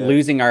 us Yeah.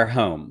 losing our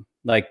home,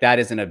 like that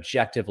is an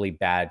objectively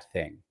bad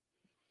thing.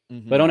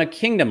 But on Hmm. a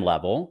kingdom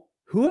level,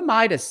 who am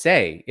I to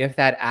say if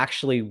that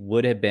actually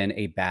would have been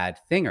a bad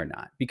thing or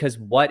not? Because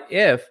what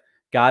if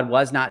God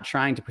was not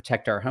trying to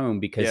protect our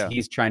home because Yeah.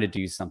 he's trying to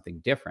do something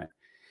different?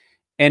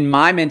 And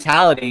my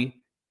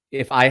mentality,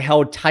 if I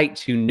held tight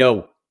to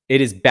no, it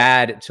is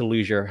bad to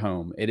lose your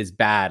home. It is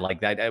bad. Like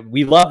that.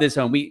 We love this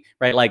home.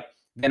 Right. Like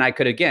then I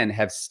could again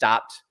have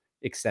stopped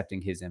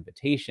accepting his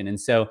invitation. And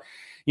so,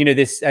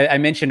 this, I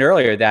mentioned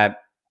earlier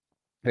that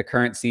the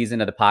current season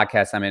of the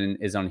podcast I'm in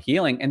is on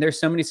healing. And there's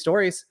so many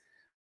stories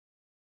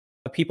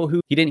of people who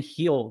he didn't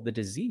heal the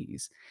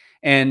disease.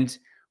 And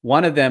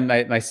one of them,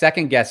 my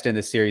second guest in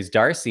the series,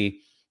 Darcy,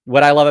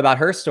 what I love about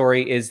her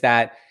story is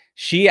that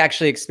she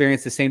actually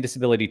experienced the same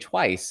disability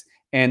twice.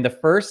 And the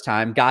first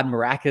time, God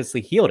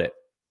miraculously healed it.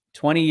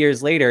 20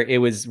 years later, it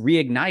was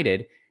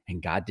reignited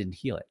and God didn't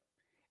heal it.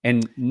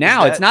 And Is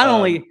now it's that not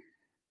only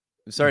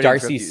sorry to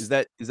interrupt you, is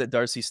Darcy's, that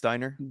Darcy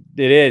Steiner?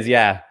 it is,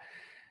 yeah.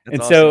 That's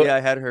And awesome. so, Yeah, I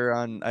had her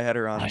on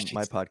my she's,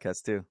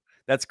 podcast too.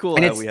 That's cool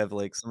and how it's, we have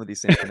like some of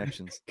these same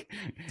connections.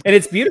 and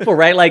it's beautiful,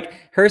 right? Like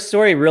her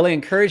story really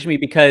encouraged me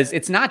because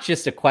it's not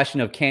just a question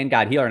of can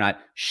God heal or not.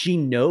 She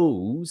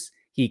knows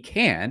he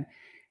can,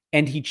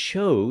 and he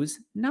chose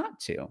not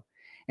to.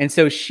 And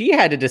so she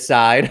had to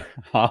decide,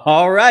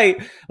 all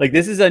right, like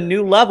this is a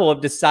new level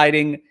of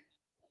deciding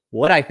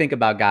what I think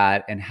about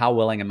God and how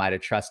willing am I to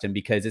trust him,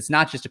 because it's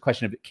not just a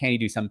question of can he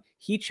do something.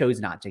 He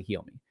chose not to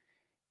heal me.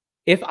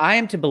 If I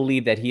am to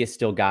believe that he is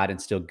still God and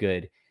still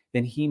good,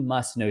 then he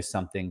must know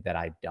something that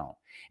I don't.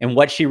 And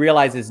what she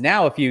realizes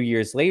now, a few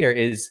years later,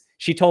 is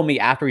she told me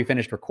after we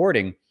finished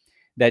recording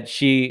that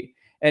she,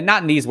 and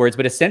not in these words,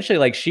 but essentially,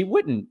 like,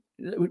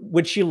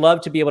 would she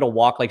love to be able to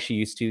walk like she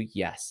used to?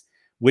 Yes.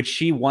 Would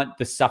she want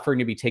the suffering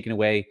to be taken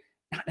away?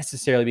 Not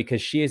necessarily,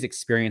 because she has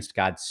experienced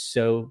God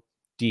so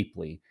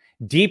deeply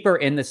deeper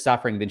in the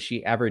suffering than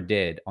she ever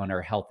did on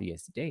her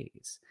healthiest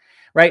days,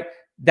 right?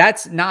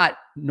 That's not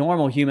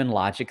normal human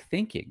logic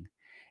thinking,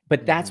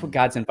 but that's what Mhm.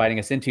 God's inviting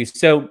us into.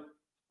 So,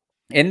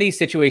 in these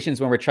situations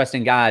when we're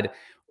trusting God,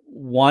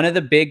 one of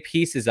the big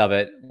pieces of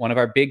it, one of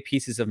our big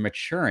pieces of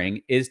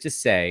maturing is to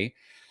say,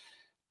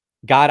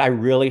 God, I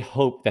really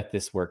hope that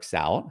this works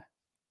out.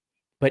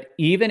 But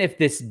even if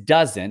this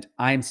doesn't,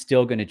 I'm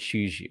still going to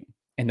choose you.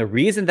 And the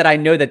reason that I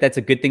know that that's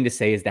a good thing to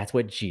say is that's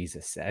what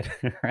Jesus said,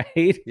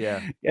 right?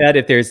 Yeah. That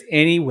if there's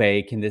any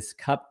way, can this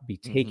cup be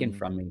taken Mhm.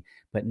 from me,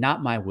 but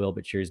not my will,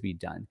 but yours be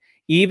done.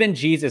 Even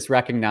Jesus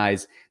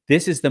recognized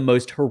this is the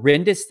most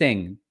horrendous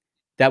thing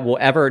that will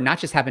ever not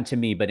just happen to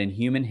me, but in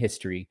human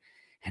history.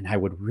 And I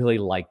would really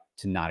like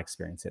to not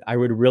experience it. I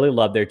would really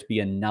love there to be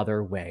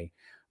another way.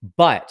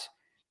 But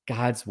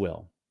God's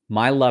will,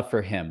 my love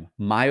for him,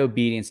 my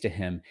obedience to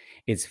him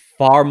is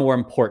far more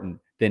important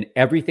than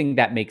everything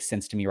that makes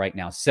sense to me right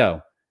now.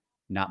 So,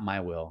 not my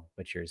will,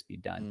 but yours be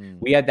done. Mm.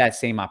 We had that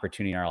same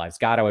opportunity in our lives.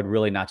 God, I would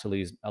really not to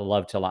lose, I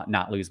love to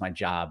not lose my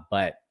job,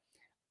 but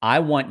I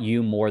want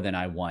you more than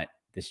I want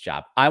this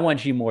job. I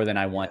want you more than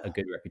I want a Yeah.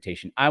 good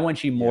reputation. I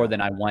want you more Yeah.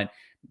 than I want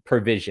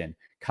provision,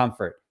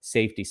 comfort,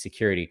 safety,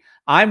 security.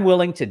 I'm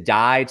willing to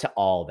die to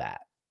all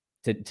that,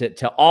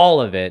 to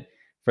all of it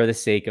for the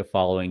sake of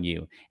following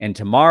you. And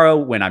tomorrow,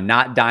 when I'm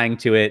not dying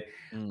to it,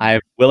 Mm.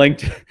 I'm willing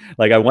to,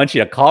 like, I want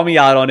you to call me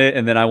out on it,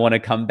 and then I want to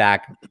come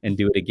back and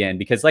do it again.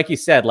 Because, like you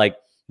said, like,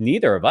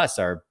 neither of us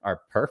are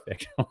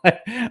perfect.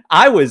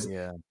 I was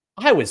Yeah.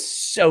 I was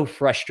so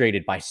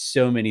frustrated by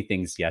so many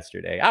things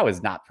yesterday. I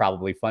was not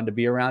probably fun to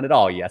be around at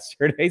all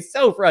yesterday.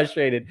 So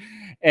frustrated.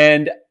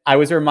 And I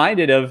was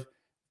reminded of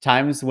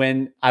times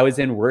when I was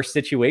in worse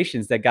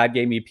situations that God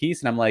gave me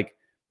peace. And I'm like,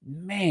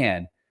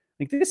 man,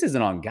 like this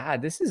isn't on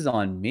God. This is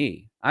on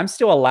me. I'm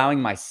still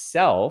allowing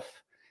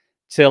myself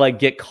to like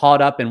get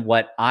caught up in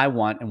what I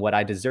want and what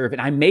I deserve.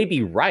 And I may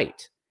be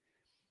right,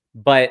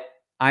 but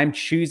I'm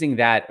choosing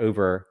that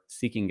over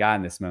seeking God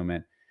in this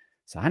moment.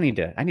 So I need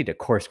to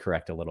course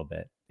correct a little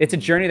bit. It's a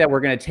Mm. journey that we're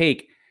going to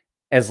take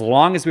as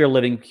long as we are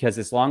living, because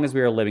as long as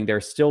we are living, there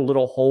are still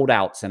little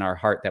holdouts in our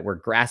heart that we're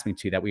grasping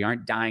to, that we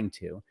aren't dying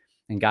to.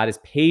 And God is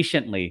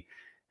patiently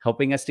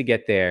helping us to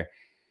get there.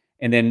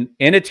 And then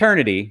in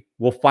eternity,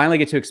 we'll finally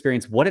get to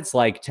experience what it's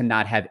like to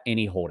not have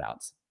any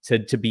holdouts,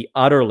 to be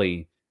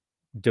utterly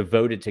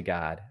devoted to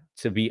God,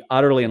 to be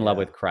utterly in love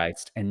Yeah. with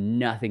Christ and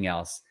nothing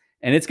else.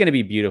 And it's going to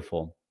be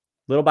beautiful.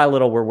 Little by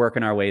little, we're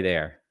working our way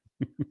there.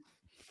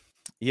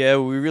 Yeah,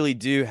 we really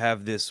do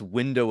have this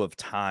window of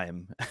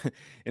time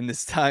in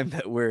this time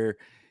that we're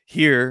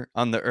here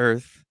on the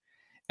earth.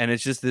 And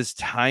it's just this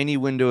tiny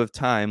window of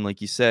time, like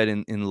you said,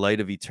 in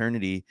light of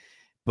eternity.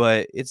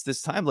 But it's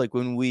this time like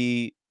when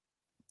we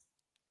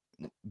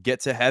get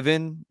to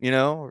heaven,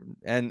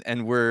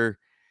 and we're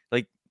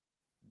like,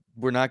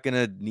 we're not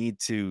gonna need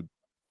to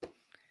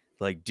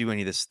like do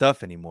any of this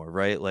stuff anymore,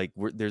 right? Like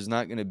there's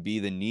not going to be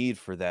the need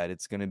for that.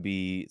 It's going to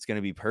be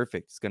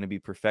perfect. It's going to be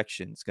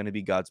perfection. It's going to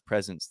be God's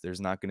presence.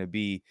 There's not going to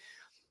be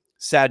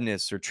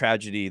sadness or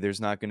tragedy. There's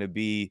not going to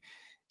be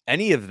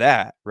any of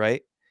that,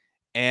 right?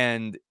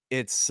 And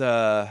it's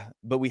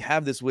but we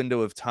have this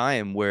window of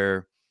time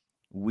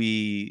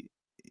we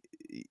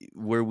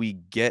where we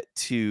get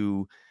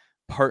to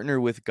partner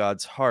with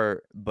God's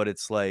heart, but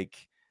it's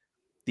like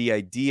the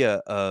idea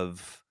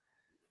of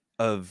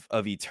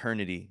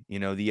eternity,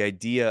 the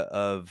idea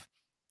of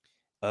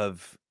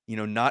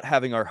not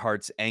having our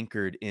hearts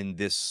anchored in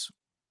this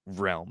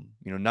realm,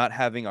 not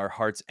having our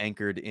hearts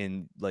anchored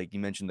in, like you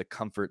mentioned, the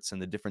comforts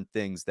and the different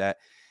things that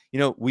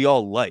we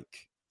all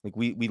like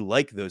we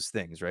like those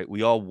things, right?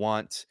 We all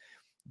want,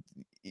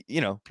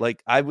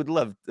 like I would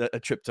love a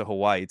trip to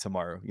Hawaii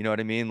tomorrow, you know what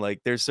I mean?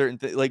 Like there's certain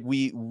like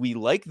we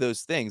like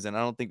those things, and I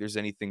don't think there's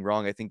anything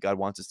wrong. I think God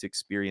wants us to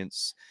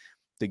experience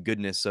the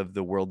goodness of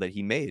the world that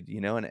he made,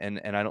 and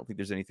I don't think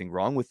there's anything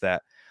wrong with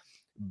that.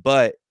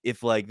 But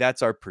if like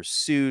that's our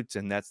pursuit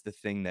and that's the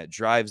thing that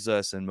drives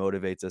us and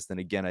motivates us, then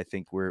again, I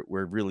think we're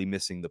really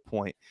missing the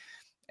point.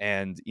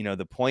 And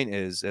the point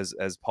is,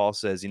 as Paul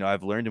says,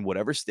 I've learned in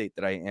whatever state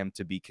that I am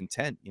to be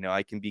content.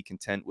 I can be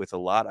content with a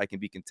lot, I can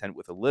be content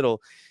with a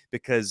little,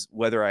 because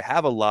whether I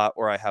have a lot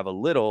or I have a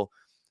little,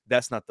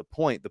 that's not the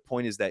point. The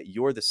point is that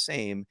you're the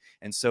same.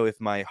 And so if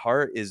my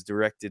heart is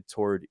directed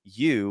toward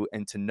you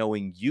and to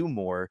knowing you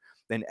more,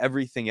 then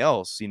everything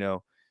else,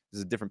 this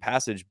is a different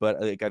passage, but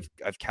like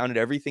I've counted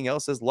everything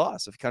else as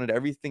loss. I've counted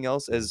everything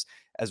else as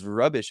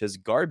rubbish, as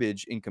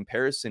garbage in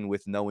comparison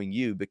with knowing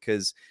you,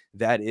 because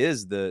that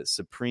is the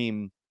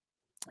supreme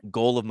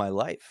goal of my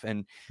life.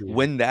 And Yeah.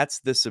 when that's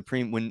the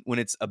supreme, when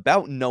it's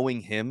about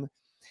knowing him,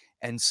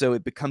 and so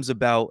it becomes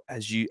about,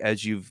 as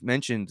you've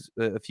mentioned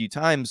a few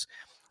times,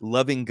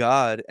 loving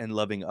God and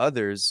loving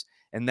others.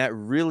 And that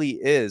really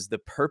is the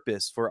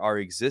purpose for our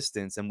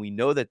existence. And we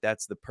know that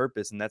that's the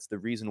purpose and that's the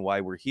reason why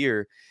we're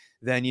here.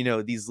 Then,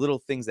 these little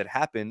things that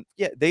happen,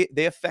 yeah,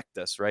 they affect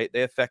us, right?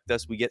 They affect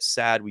us. We get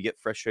sad, we get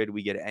frustrated,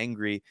 we get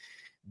angry,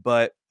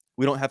 but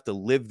we don't have to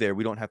live there.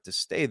 We don't have to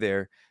stay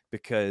there,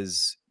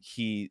 because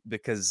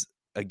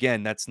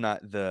again, that's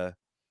not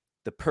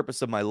the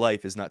purpose of my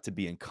life is not to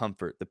be in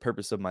comfort. The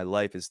purpose of my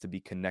life is to be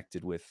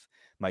connected with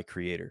my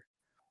creator.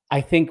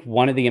 I think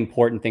one of the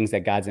important things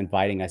that God's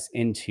inviting us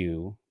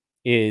into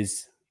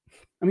is,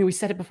 I mean, we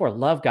said it before,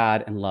 love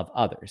God and love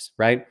others,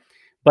 right?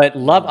 But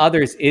love Mhm.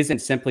 others isn't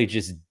simply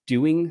just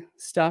doing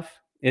stuff,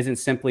 isn't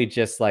simply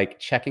just like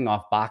checking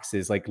off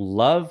boxes. Like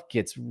love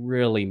gets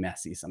really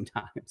messy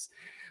sometimes.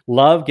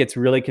 Love gets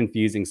really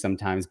confusing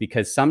sometimes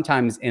because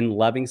sometimes in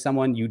loving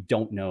someone, you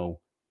don't know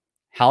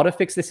how to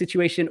fix the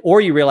situation,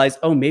 or you realize,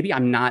 oh, maybe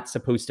I'm not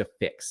supposed to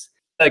fix.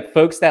 Like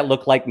folks that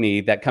look like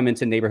me that come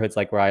into neighborhoods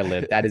like where I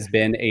live, that has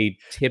been a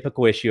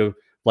typical issue of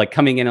like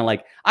coming in and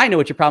like, I know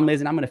what your problem is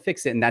and I'm going to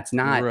fix it. And that's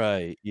not,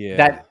 Right. Yeah.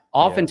 that Yeah.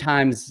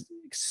 oftentimes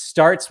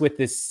starts with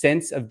this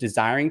sense of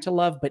desiring to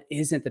love, but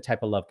isn't the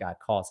type of love God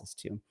calls us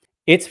to.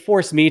 It's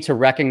forced me to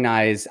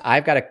recognize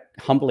I've got to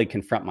humbly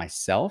confront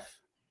myself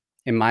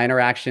in my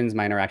interactions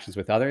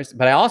with others.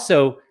 But I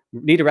also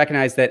need to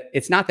recognize that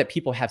it's not that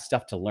people have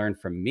stuff to learn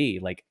from me.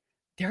 Like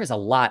there is a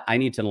lot I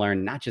need to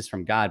learn, not just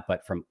from God,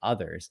 but from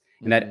others.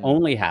 And that Mm.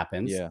 only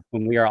happens Yeah.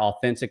 when we are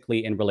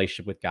authentically in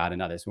relationship with God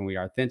and others, when we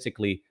are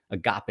authentically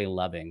agape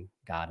loving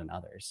God and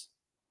others.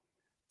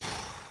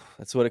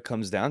 That's what it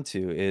comes down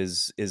to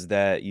is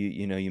that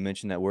you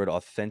mentioned that word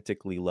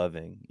authentically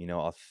loving,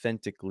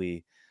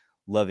 authentically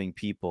loving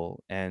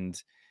people.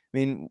 And I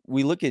mean,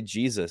 we look at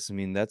Jesus. I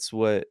mean, that's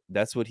what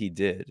he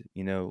did.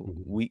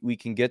 Mhm. We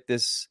can get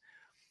this.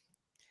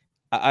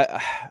 I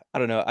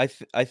don't know.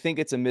 I think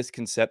it's a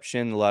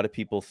misconception. A lot of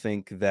people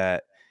think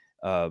that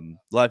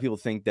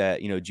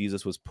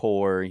Jesus was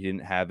poor. He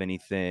didn't have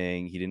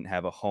anything. He didn't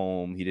have a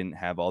home. He didn't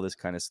have all this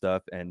kind of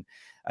stuff. And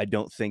I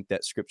don't think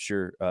that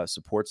Scripture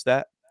supports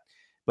that.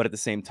 But at the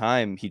same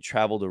time, he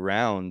traveled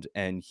around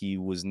and he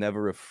was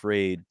never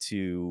afraid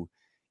to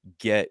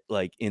get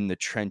like in the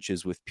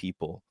trenches with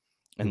people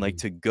and like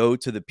Mhm. to go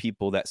to the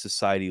people that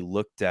society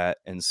looked at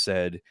and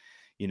said,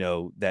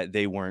 that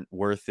they weren't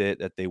worth it,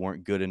 that they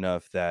weren't good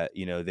enough, that,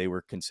 they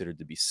were considered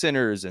to be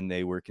sinners and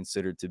they were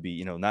considered to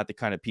be, not the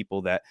kind of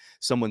people that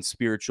someone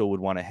spiritual would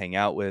want to hang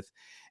out with.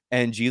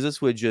 And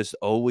Jesus would just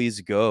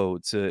always go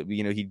to,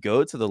 he'd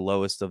go to the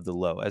lowest of the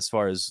low as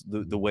far as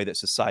the Mhm. way that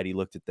society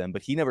looked at them,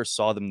 but he never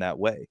saw them that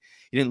way.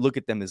 He didn't look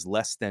at them as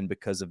less than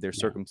because of their Yeah.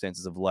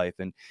 circumstances of life.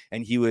 And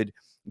he would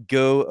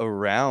go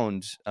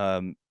around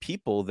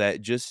people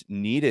that just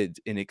needed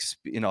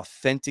an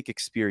authentic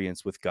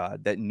experience with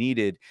God, that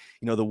needed,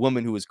 the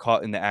woman who was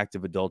caught in the act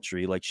of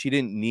adultery. Like she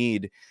didn't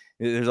need,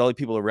 there's all the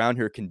people around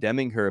her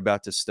condemning her,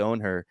 about to stone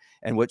her.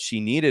 And what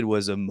she needed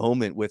was a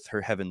moment with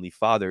her heavenly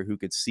Father who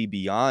could see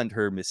beyond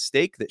her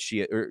mistake that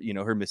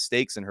her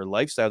mistakes and her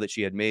lifestyle that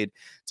she had made,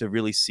 to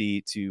really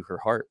see to her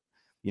heart.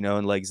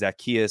 And like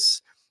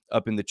Zacchaeus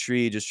up in the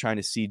tree just trying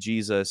to see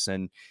Jesus,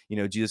 and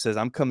Jesus says,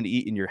 I'm coming to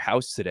eat in your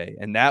house today.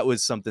 And that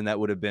was something that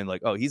would have been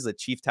like, oh, he's a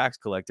chief tax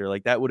collector.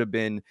 Like that would have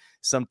been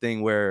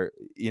something where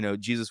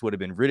Jesus would have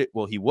been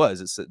well, he was,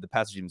 the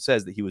passage even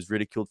says that he was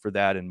ridiculed for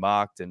that and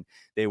mocked, and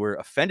they were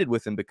offended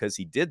with him because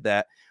he did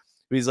that.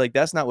 But he's like,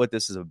 that's not what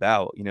this is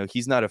about.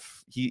 He's not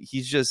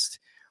he's just,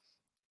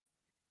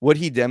 what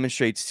he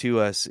demonstrates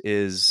to us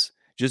is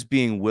just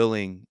being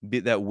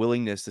that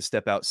willingness to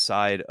step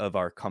outside of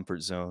our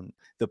comfort zone.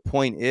 The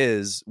point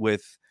is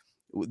with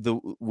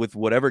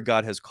whatever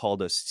God has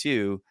called us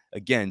to,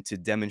 again, to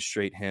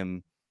demonstrate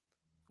him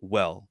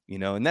well,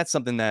 and that's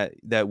something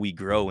that we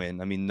grow Mhm.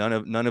 in. I mean,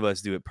 none of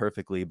us do it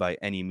perfectly by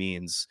any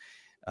means.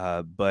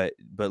 But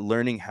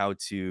learning how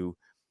to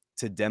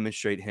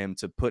demonstrate him,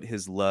 to put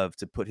his love,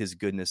 to put his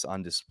goodness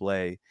on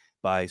display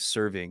by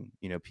serving,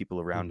 people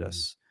around Mhm.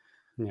 us.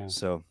 Yeah.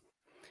 So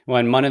Well,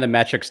 and one of the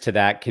metrics to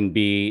that can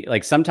be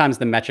like sometimes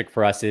the metric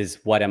for us is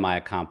what am I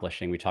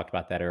accomplishing? We talked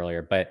about that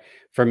earlier. But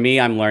for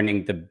me, I'm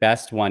learning the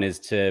best one is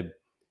to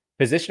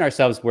position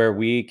ourselves where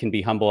we can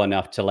be humble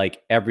enough to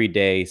like every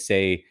day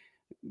say,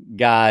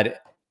 God,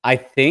 I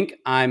think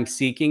I'm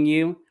seeking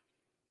you.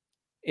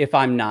 If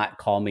I'm not,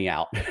 call me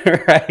out.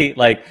 Right.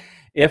 Like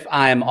if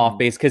I'm off mhm.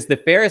 base, because the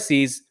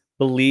Pharisees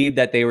believed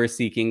that they were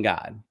seeking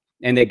God.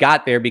 And they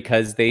got there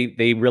because they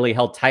really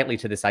held tightly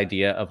to this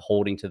idea of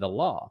holding to the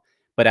law.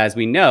 But as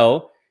we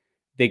know,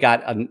 they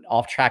got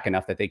off track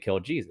enough that they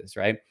killed Jesus,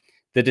 right?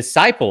 The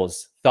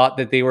disciples thought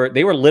that they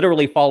were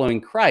literally following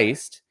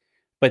Christ,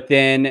 but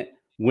then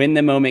when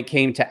the moment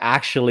came to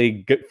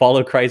actually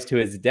follow Christ to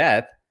his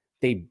death,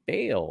 they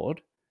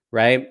bailed,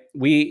 right?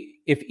 We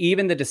if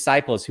even the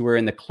disciples who were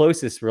in the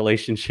closest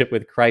relationship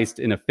with Christ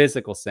in a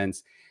physical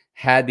sense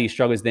had these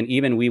struggles, then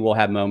even we will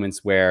have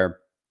moments where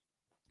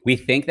we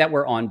think that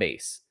we're on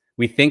base.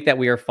 We think that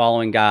we are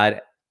following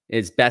God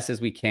as best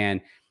as we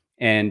can.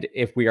 And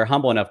if we are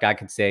humble enough, God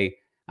could say,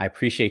 I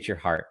appreciate your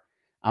heart.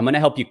 I'm going to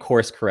help you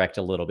course correct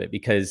a little bit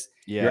because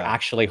you're Yeah.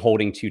 actually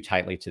holding too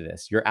tightly to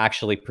this. You're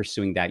actually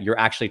pursuing that. You're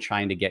actually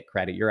trying to get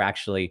credit. You're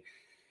actually,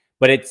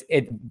 but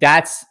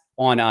that's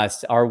on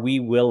us. Are we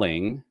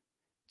willing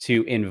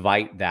to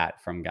invite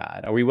that from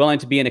God? Are we willing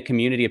to be in a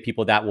community of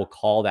people that will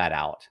call that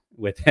out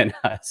within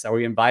us? Are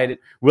we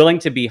willing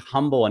to be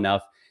humble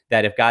enough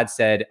that if God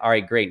said, all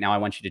right, great, now I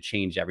want you to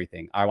change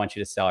everything, or I want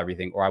you to sell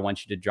everything, or I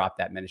want you to drop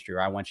that ministry,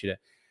 or I want you to,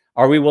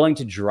 are we willing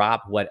to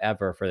drop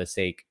whatever for the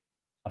sake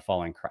of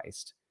following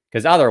Christ?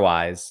 Because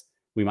otherwise,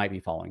 we might be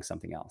following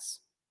something else.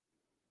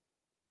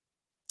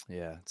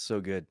 Yeah, it's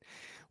so good.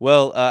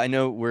 Well, I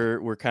know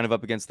we're kind of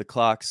up against the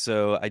clock,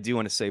 so I do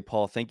want to say,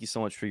 Paul, thank you so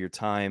much for your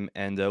time.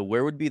 And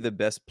where would be the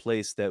best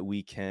place that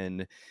we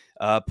can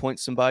point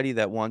somebody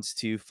that wants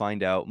to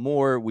find out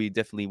more? We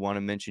definitely want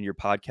to mention your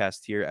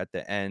podcast here at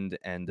the end,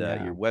 and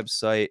Yeah. your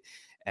website,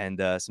 and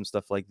some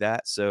stuff like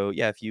that. So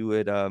yeah, if you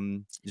would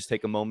just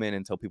take a moment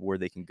and tell people where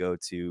they can go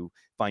to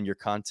find your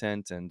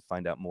content and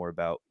find out more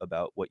about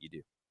what you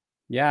do.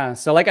 Yeah.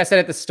 So, like I said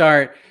at the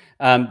start,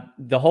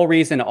 the whole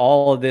reason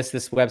all of this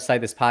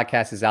website, this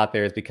podcast is out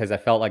there is because I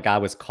felt like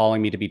God was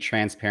calling me to be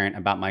transparent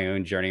about my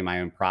own journey, my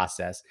own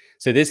process.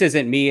 So, this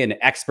isn't me, an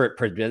expert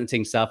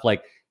presenting stuff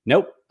like,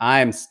 nope,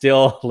 I'm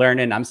still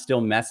learning. I'm still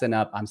messing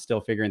up. I'm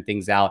still figuring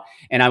things out.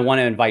 And I want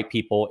to invite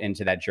people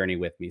into that journey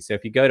with me. So,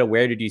 if you go to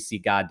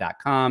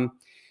wheredidyousegod.com,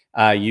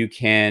 you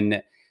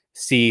can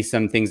see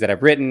some things that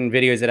I've written,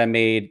 videos that I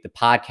made. The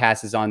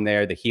podcast is on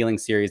there, the healing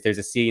series. There's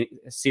a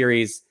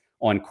series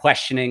on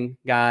questioning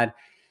God.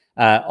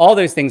 All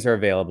those things are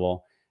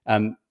available.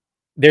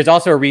 There's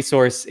also a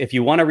resource if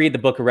you want to read the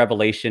book of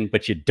Revelation,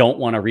 but you don't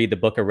want to read the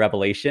book of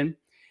Revelation.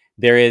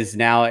 There is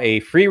now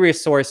a free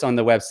resource on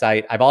the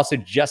website. I've also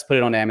just put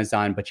it on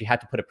Amazon, but you have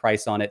to put a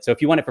price on it. So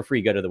if you want it for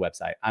free, go to the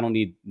website. I don't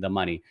need the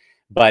money,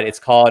 but it's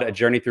called A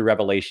Journey Through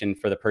Revelation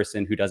for the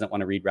person who doesn't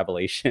want to read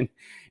Revelation.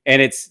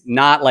 And it's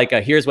not like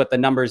a here's what the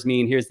numbers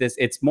mean, here's this.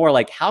 It's more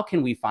like how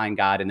can we find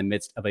God in the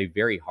midst of a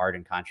very hard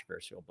and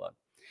controversial book?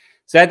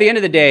 So at the end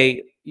of the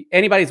day,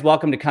 anybody's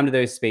welcome to come to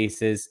those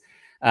spaces.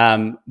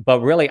 But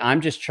really, I'm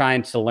just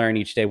trying to learn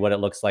each day what it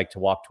looks like to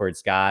walk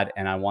towards God.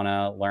 And I want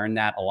to learn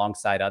that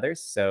alongside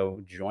others.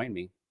 So join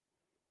me.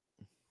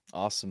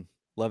 Awesome.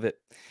 Love it.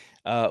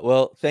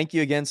 Well, thank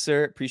you again,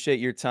 sir.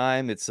 Appreciate your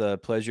time. It's a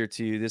pleasure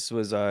to. This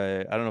was,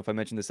 I don't know if I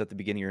mentioned this at the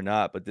beginning or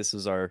not, but this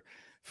was our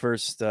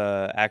first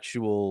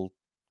actual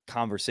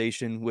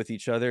conversation with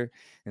each other.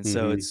 And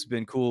so Hmm. it's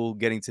been cool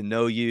getting to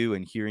know you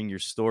and hearing your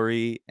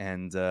story.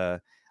 And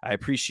I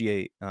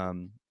appreciate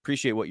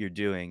what you're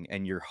doing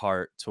and your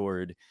heart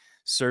toward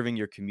serving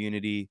your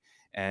community.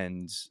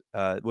 And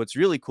what's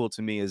really cool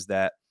to me is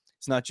that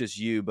it's not just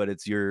you, but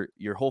it's your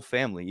whole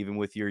family, even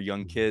with your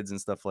young kids and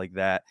stuff like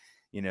that,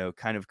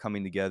 kind of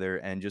coming together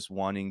and just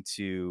wanting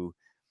to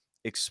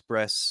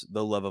express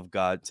the love of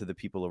God to the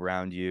people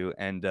around you.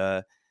 And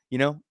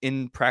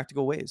in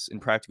practical ways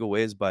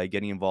by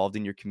getting involved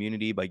in your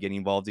community, by getting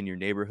involved in your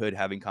neighborhood,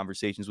 having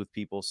conversations with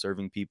people,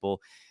 serving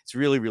people. It's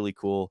really, really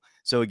cool.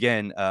 So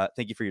again,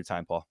 thank you for your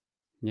time, Paul.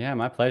 Yeah,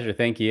 my pleasure.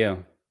 Thank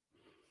you.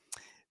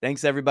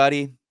 Thanks,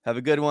 everybody. Have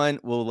a good one.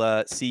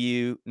 We'll see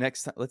you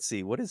next time. Let's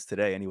see. What is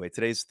today anyway?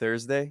 Today's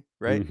Thursday,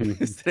 right?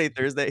 Is today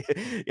Thursday?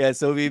 Yeah.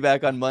 So we'll be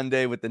back on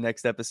Monday with the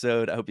next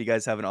episode. I hope you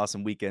guys have an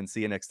awesome weekend.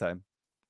 See you next time.